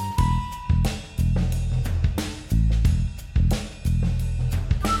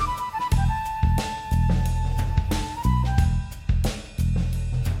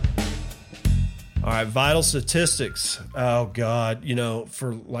 All right, vital statistics. Oh God,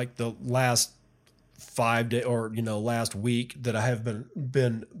 for like the last 5 days or last week that I have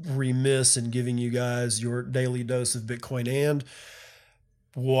been remiss in giving you guys your daily dose of Bitcoin, and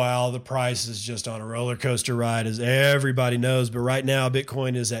wow, the price is just on a roller coaster ride, as everybody knows. But right now,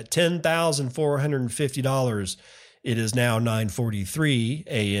 Bitcoin is at $10,450. It is now 9:43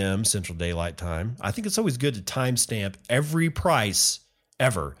 a.m. Central Daylight Time. I think it's always good to timestamp every price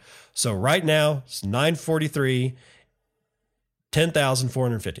ever. So right now it's 9:43,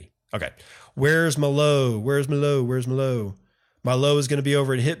 10,450. Okay. Where's my low? Where's my low? Where's my low? My low is going to be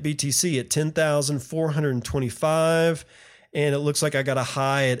over at HIT BTC at 10,425. And it looks like I got a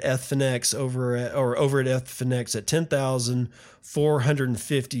high at Ethfinex over at Ethfinex at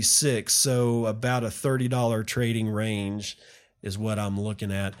 10,456. So about a $30 trading range is what I'm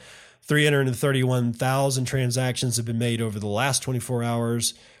looking at. 331,000 transactions have been made over the last 24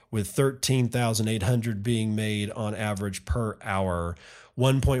 hours, with 13,800 being made on average per hour.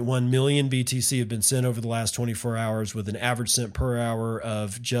 1.1 million BTC have been sent over the last 24 hours with an average sent per hour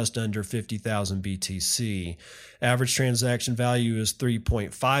of just under 50,000 BTC. Average transaction value is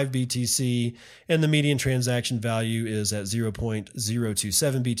 3.5 BTC, and the median transaction value is at 0.027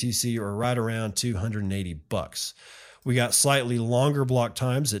 BTC, or right around $280. We got slightly longer block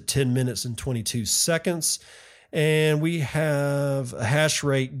times at 10 minutes and 22 seconds. And we have a hash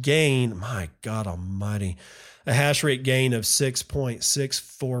rate gain, my God almighty, a hash rate gain of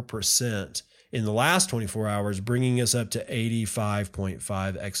 6.64% in the last 24 hours, bringing us up to 85.5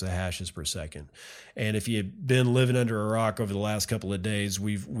 exahashes per second. And if you've been living under a rock over the last couple of days,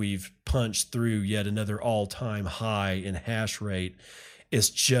 we've punched through yet another all-time high in hash rate. It's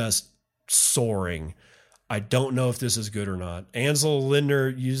just soaring. I don't know if this is good or not. Ansel Lindner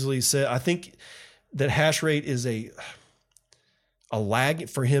usually said, I think that hash rate is a lag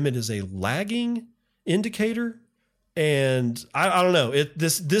for him. It is a lagging indicator. And I don't know.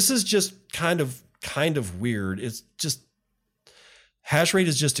 This is just kind of weird. It's just hash rate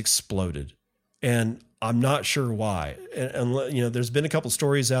has just exploded, and I'm not sure why. And there's been a couple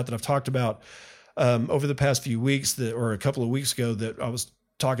stories out that I've talked about over the past few weeks or a couple of weeks ago, that I was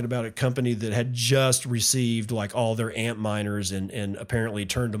talking about a company that had just received like all their AMP miners and apparently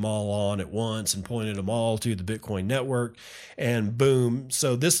turned them all on at once and pointed them all to the Bitcoin network, and boom.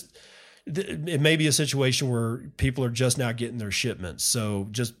 So it may be a situation where people are just now getting their shipments. So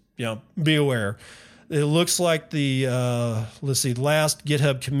just, be aware. It looks like the last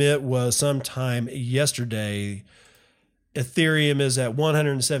GitHub commit was sometime yesterday. Ethereum is at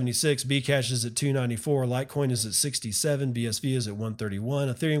 176, Bcash is at 294, Litecoin is at 67, BSV is at 131,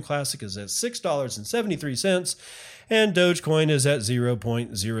 Ethereum Classic is at $6.73, and Dogecoin is at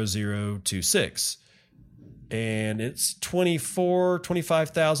 0.0026. And it's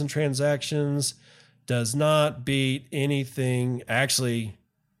 25,000 transactions. Does not beat anything. Actually,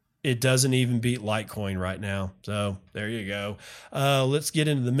 it doesn't even beat Litecoin right now. So there you go. Let's get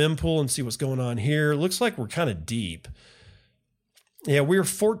into the mempool and see what's going on here. Looks like we're kind of deep. Yeah, we're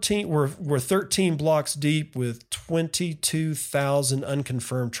 13 blocks deep with 22,000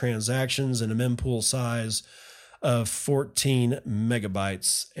 unconfirmed transactions and a mempool size of 14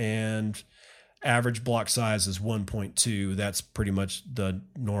 megabytes, and average block size is 1.2. That's pretty much the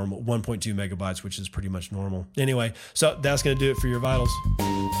normal 1.2 megabytes, which is pretty much normal. Anyway, so that's going to do it for your vitals.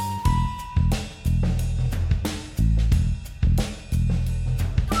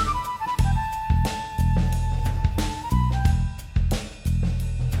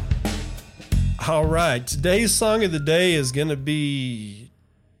 All right, today's song of the day is going to be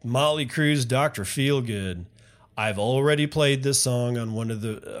Motley Crue's Dr. Feelgood. I've already played this song on one of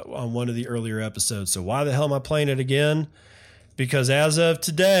the earlier episodes. So why the hell am I playing it again? Because as of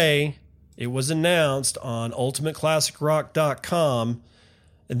today, it was announced on ultimateclassicrock.com,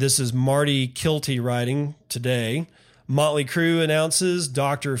 and this is Marty Kilty writing today. Motley Crue announces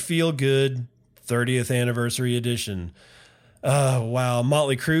Dr. Feelgood 30th anniversary edition. Wow.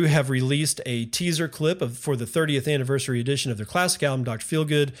 Motley Crue have released a teaser clip for the 30th anniversary edition of their classic album, Dr.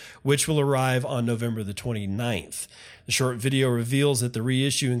 Feelgood, which will arrive on November the 29th. The short video reveals that the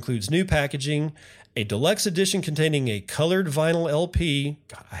reissue includes new packaging, a deluxe edition containing a colored vinyl LP.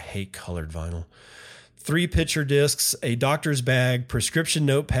 God, I hate colored vinyl. 3 picture discs, a doctor's bag, prescription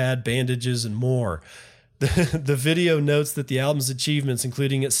notepad, bandages, and more. The video notes that the album's achievements,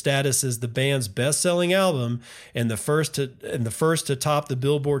 including its status as the band's best-selling album and the first to top the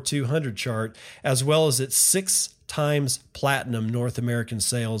Billboard 200 chart, as well as its 6 times platinum North American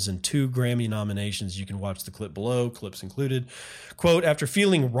sales and 2 Grammy nominations. You can watch the clip below, clips included. Quote, after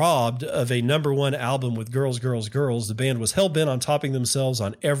feeling robbed of a #1 album with Girls, Girls, Girls, the band was hell-bent on topping themselves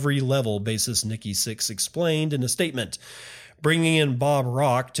on every level, bassist Nikki Sixx explained in a statement. Bringing in Bob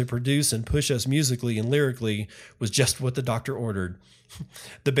Rock to produce and push us musically and lyrically was just what the doctor ordered.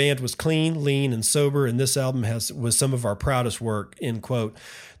 The band was clean, lean, and sober, and this album was some of our proudest work, end quote.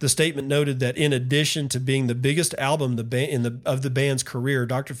 The statement noted that in addition to being the biggest album of the band's career,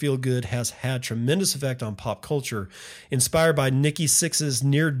 Dr. Feelgood has had tremendous effect on pop culture. Inspired by Nikki Sixx's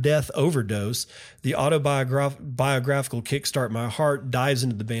near-death overdose, the autobiographical Kickstart My Heart dives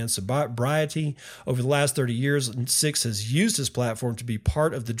into the band's sobriety. Over the last 30 years, Sixx has used his platform to be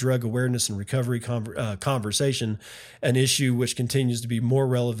part of the drug awareness and recovery conversation, an issue which continues continues to be more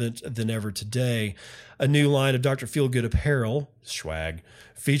relevant than ever today. A new line of Dr. Feelgood apparel, swag,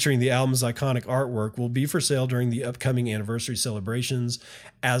 featuring the album's iconic artwork will be for sale during the upcoming anniversary celebrations.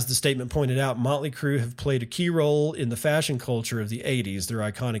 As the statement pointed out, Motley Crue have played a key role in the fashion culture of the 80s. Their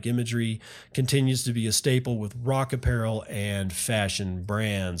iconic imagery continues to be a staple with rock apparel and fashion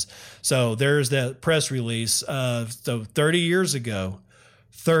brands. So there's that press release. So 30 years ago,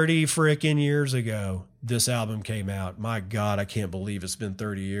 30 freaking years ago, this album came out. My God, I can't believe it's been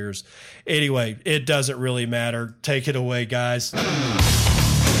 30 years. Anyway, it doesn't really matter. Take it away, guys.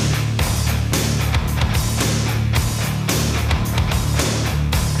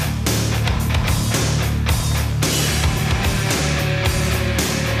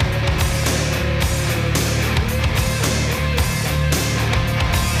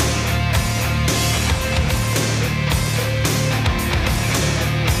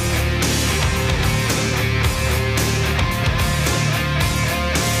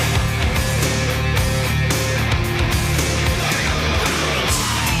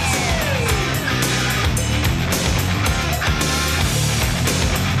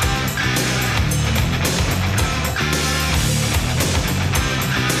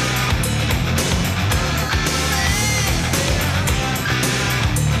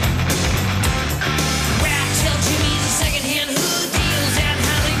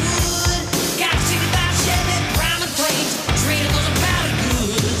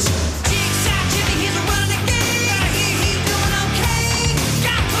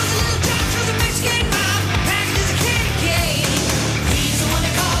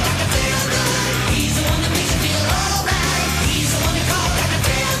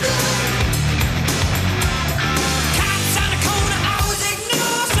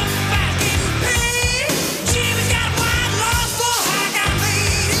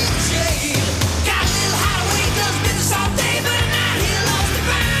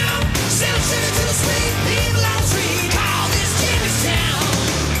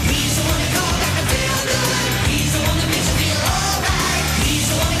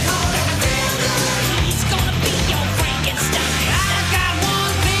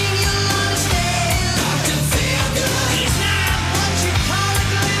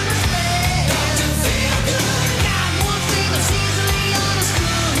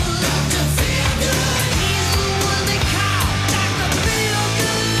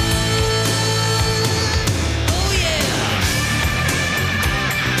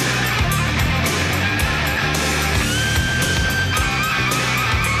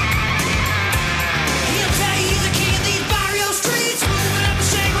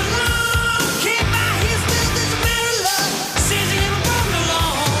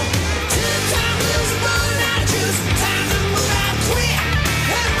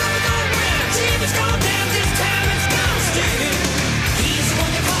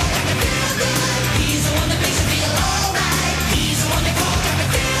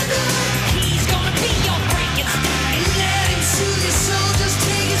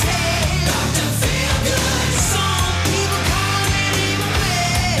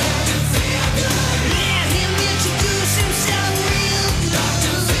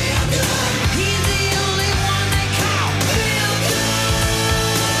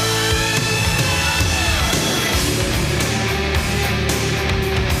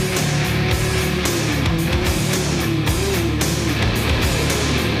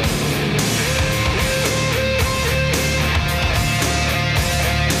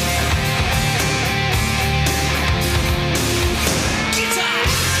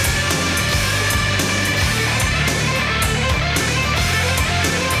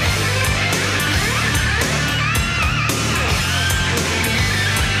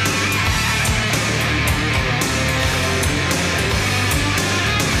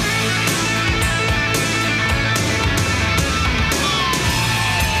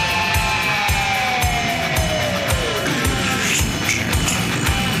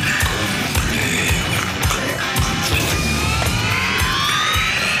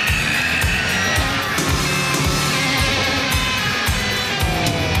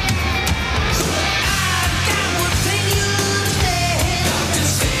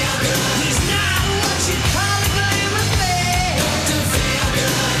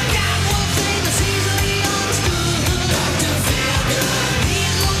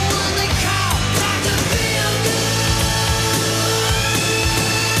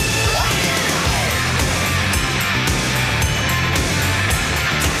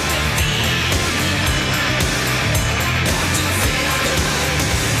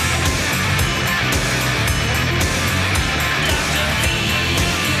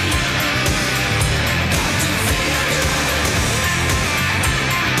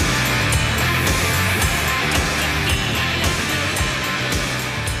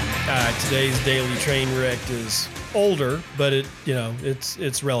 Today's daily train wreck is older, but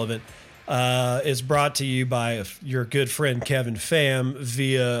it's relevant. It's brought to you by your good friend Kevin Pham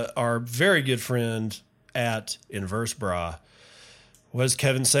via our very good friend at Inverse Bra. What is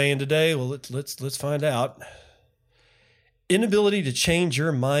Kevin saying today? Well, let's find out. Inability to change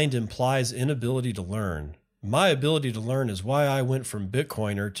your mind implies inability to learn. My ability to learn is why I went from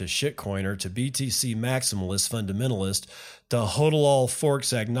Bitcoiner to shitcoiner to BTC maximalist fundamentalist to hodl all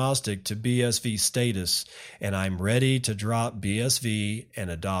forks agnostic to BSV status, and I'm ready to drop BSV and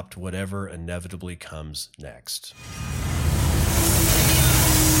adopt whatever inevitably comes next.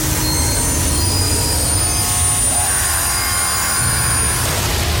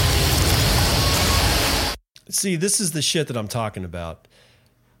 See, this is the shit that I'm talking about.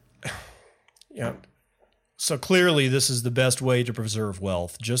 So clearly this is the best way to preserve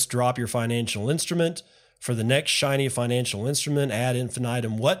wealth. Just drop your financial instrument for the next shiny financial instrument ad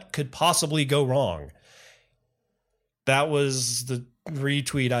infinitum. What could possibly go wrong? That was the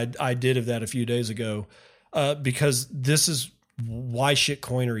retweet I did of that a few days ago, because this is why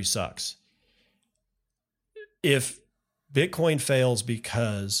shitcoinery sucks. If Bitcoin fails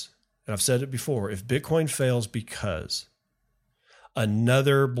because, and I've said it before, if Bitcoin fails because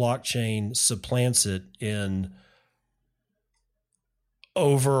another blockchain supplants it in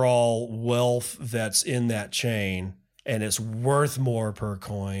overall wealth that's in that chain, and it's worth more per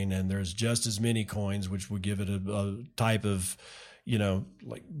coin, and there's just as many coins, which would give it a type of,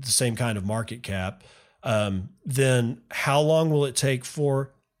 like the same kind of market cap, then how long will it take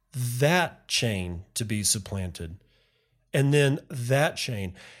for that chain to be supplanted? And then that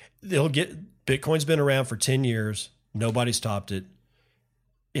chain, Bitcoin's been around for 10 years. Nobody's topped it.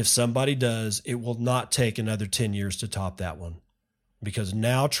 If somebody does, it will not take another 10 years to top that one, because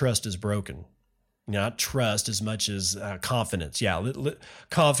now trust is broken. Not trust as much as confidence. Yeah,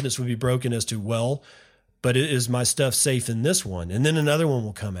 confidence would be broken as to, well, but is my stuff safe in this one? And then another one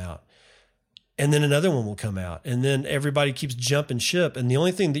will come out. And then another one will come out. And then everybody keeps jumping ship. And the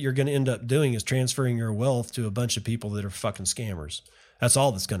only thing that you're going to end up doing is transferring your wealth to a bunch of people that are fucking scammers. That's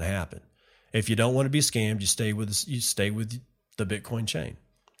all that's going to happen. If you don't want to be scammed, you stay with the Bitcoin chain.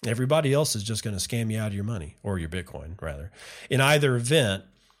 Everybody else is just going to scam you out of your money, or your Bitcoin rather. In either event,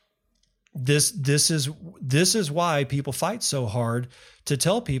 this is why people fight so hard to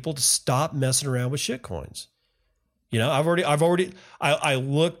tell people to stop messing around with shit coins. I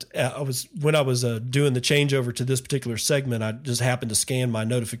looked at, when I was doing the changeover to this particular segment, I just happened to scan my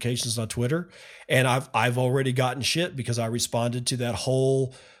notifications on Twitter, and I've already gotten shit because I responded to that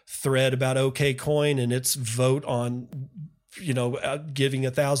whole thread about OKCoin and its vote on, giving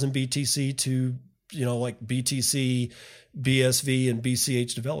 1,000 BTC to, like BTC, BSV, and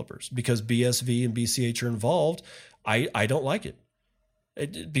BCH developers, because BSV and BCH are involved. I don't like it.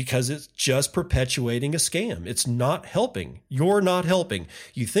 Because it's just perpetuating a scam. It's not helping. You're not helping.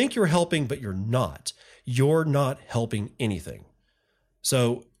 You think you're helping, but you're not. You're not helping anything.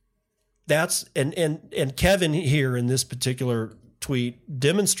 So that's, and Kevin here in this particular tweet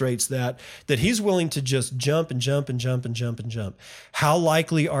demonstrates that he's willing to just jump and jump and jump and jump and jump. How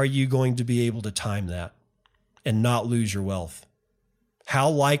likely are you going to be able to time that and not lose your wealth? How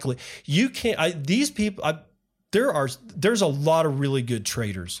likely? You can't, these people, there's a lot of really good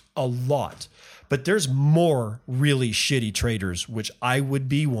traders, a lot, but there's more really shitty traders, which I would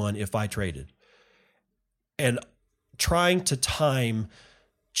be one if I traded. And trying to time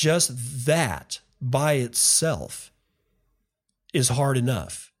just that by itself is hard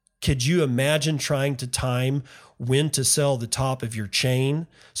enough. Could you imagine trying to time when to sell the top of your chain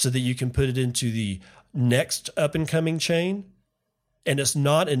so that you can put it into the next up and coming chain? And it's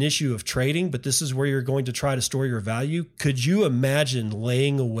not an issue of trading, but this is where you're going to try to store your value. Could you imagine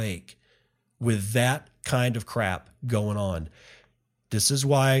laying awake with that kind of crap going on? This is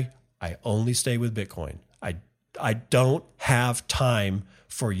why I only stay with Bitcoin. I don't have time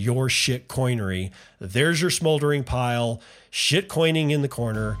for your shit coinery. There's your smoldering pile, shit coining in the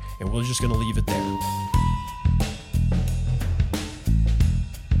corner, and we're just going to leave it there.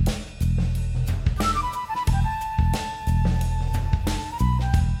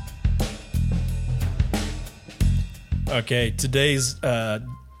 Okay, today's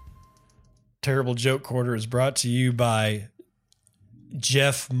Terrible Joke Corner is brought to you by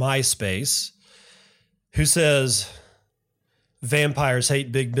Jeff MySpace, who says vampires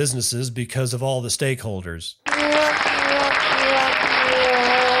hate big businesses because of all the stakeholders.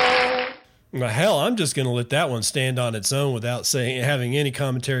 Well, hell, I'm just going to let that one stand on its own without having any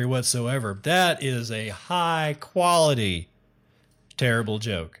commentary whatsoever. That is a high quality terrible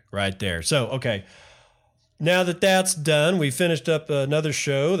joke right there. So, okay. Now that that's done, we finished up another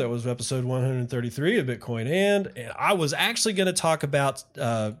show. That was episode 133 of Bitcoin and I was actually going to talk about,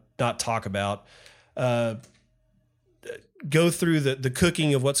 go through the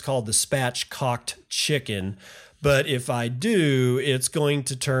cooking of what's called the spatchcocked chicken. But if I do, it's going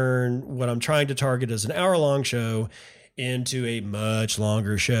to turn what I'm trying to target as an hour-long show into a much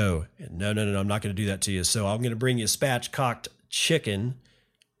longer show. No, I'm not going to do that to you. So I'm going to bring you spatchcocked chicken,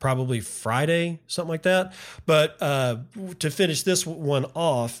 probably Friday, something like that. But to finish this one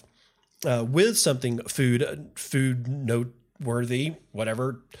off with something food noteworthy,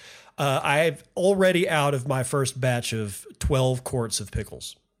 whatever, I'm already out of my first batch of 12 quarts of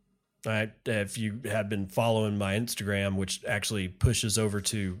pickles. All right. If you have been following my Instagram, which actually pushes over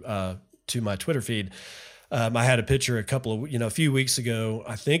to my Twitter feed, I had a picture a few weeks ago.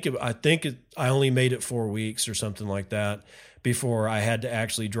 I only made it 4 weeks or something like that before I had to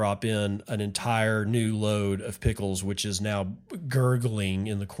actually drop in an entire new load of pickles, which is now gurgling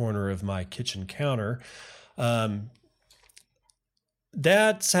in the corner of my kitchen counter.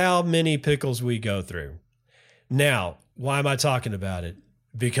 That's how many pickles we go through. Now, why am I talking about it?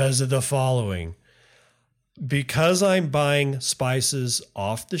 Because of the following. Because I'm buying spices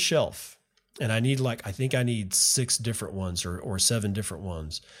off the shelf, and I need 6 different ones or 7 different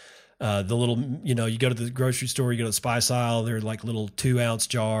ones. The little, you go to the grocery store, you go to the spice aisle, they're like little 2-ounce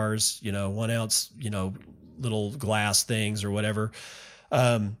jars, 1 ounce, little glass things or whatever.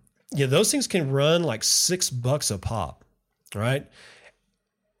 Those things can run like $6 a pop, right?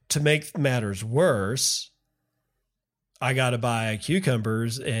 To make matters worse, I got to buy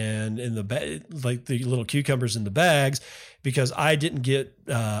cucumbers and like the little cucumbers in the bags, because I didn't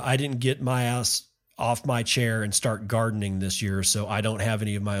get my ass off my chair and start gardening this year. So I don't have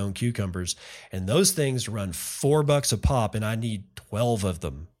any of my own cucumbers, and those things run $4 a pop, and I need 12 of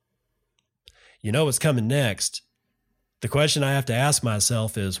them. You know what's coming next? The question I have to ask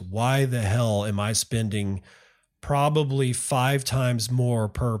myself is, why the hell am I spending probably 5 times more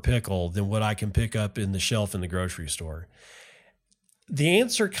per pickle than what I can pick up in the shelf in the grocery store? The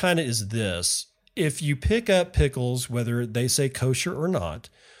answer kind of is this. If you pick up pickles, whether they say kosher or not,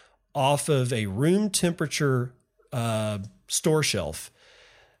 off of a room temperature store shelf,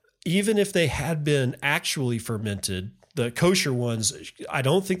 even if they had been actually fermented, the kosher ones, I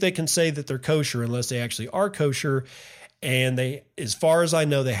don't think they can say that they're kosher unless they actually are kosher. And they, as far as I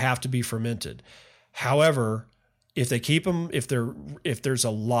know, they have to be fermented. However, if they keep them, if there's a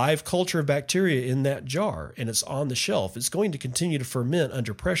live culture of bacteria in that jar and it's on the shelf, it's going to continue to ferment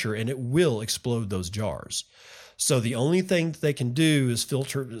under pressure, and it will explode those jars. So the only thing that they can do is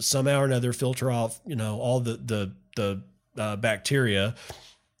filter somehow or another, filter off, all the bacteria,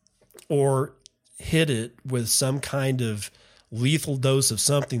 or hit it with some kind of lethal dose of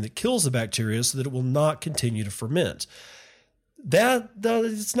something that kills the bacteria so that it will not continue to ferment. That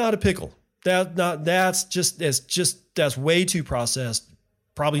it's not a pickle. That's way too processed.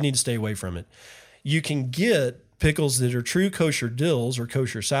 Probably need to stay away from it. You can get pickles that are true kosher dills or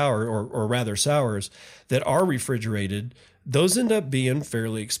kosher sour, or rather sours, that are refrigerated. Those end up being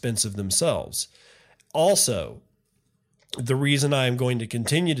fairly expensive themselves. Also, the reason I'm going to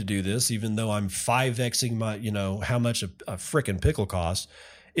continue to do this, even though I'm 5xing my, how much a frickin' pickle costs,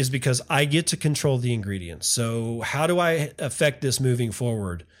 is because I get to control the ingredients. So how do I affect this moving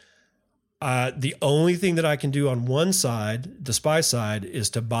forward? The only thing that I can do on one side, the spice side,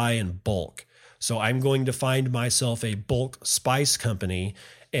 is to buy in bulk. So I'm going to find myself a bulk spice company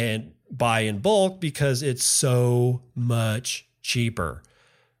and buy in bulk, because it's so much cheaper.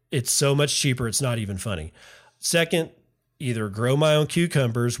 It's so much cheaper. It's not even funny. Second, either grow my own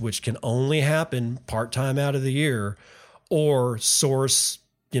cucumbers, which can only happen part-time out of the year, or source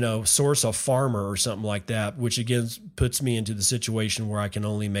a farmer or something like that, which again puts me into the situation where I can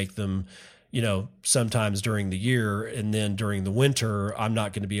only make them, sometimes during the year, and then during the winter, I'm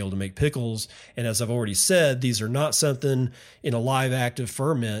not going to be able to make pickles. And as I've already said, these are not something in a live active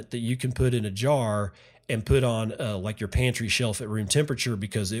ferment that you can put in a jar and put on like your pantry shelf at room temperature,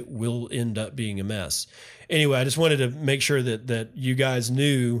 because it will end up being a mess. Anyway, I just wanted to make sure that you guys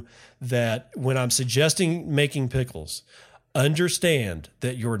knew that when I'm suggesting making pickles, understand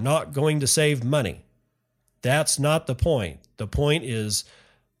that you're not going to save money. That's not the point. The point is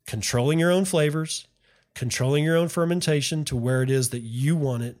controlling your own flavors, controlling your own fermentation to where it is that you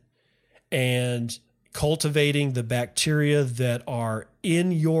want it, and cultivating the bacteria that are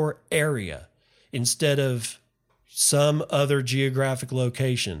in your area instead of some other geographic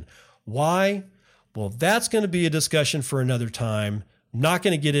location. Why? Well, that's going to be a discussion for another time. Not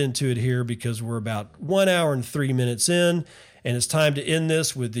going to get into it here because we're about 1 hour and 3 minutes in, and it's time to end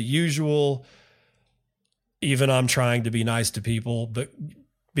this with the usual even I'm trying to be nice to people, but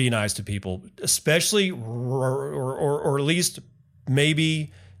be nice to people, especially, or at least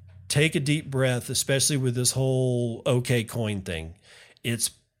maybe take a deep breath, especially with this whole OK coin thing.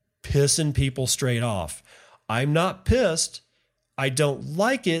 It's pissing people straight off. I'm not pissed. I don't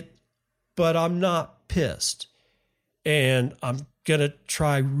like it, but I'm not pissed. And I'm going to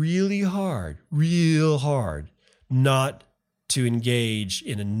try real hard, not to engage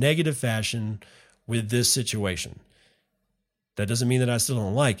in a negative fashion with this situation. That doesn't mean that I still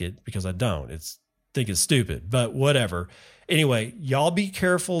don't like it, because I don't. Think it's stupid, but whatever. Anyway, y'all be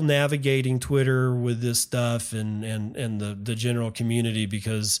careful navigating Twitter with this stuff and the general community,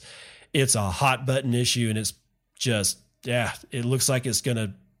 because it's a hot button issue, and it's just, it looks like it's going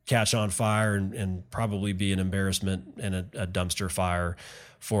to catch on fire and probably be an embarrassment and a dumpster fire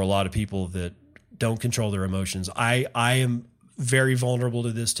for a lot of people that don't control their emotions. I am very vulnerable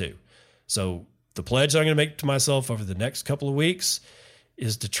to this too. So the pledge I'm going to make to myself over the next couple of weeks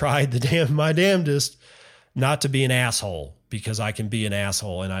is to try my damnedest not to be an asshole, because I can be an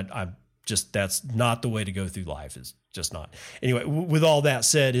asshole, and I'm just, that's not the way to go through life. It's just not. Anyway, with all that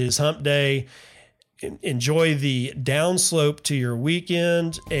said, it is hump day. Enjoy the downslope to your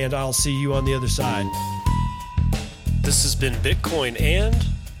weekend, and I'll see you on the other side. This has been Bitcoin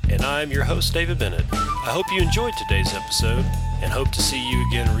and I'm your host, David Bennett. I hope you enjoyed today's episode and hope to see you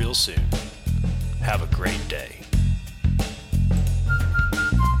again real soon. Have a great day.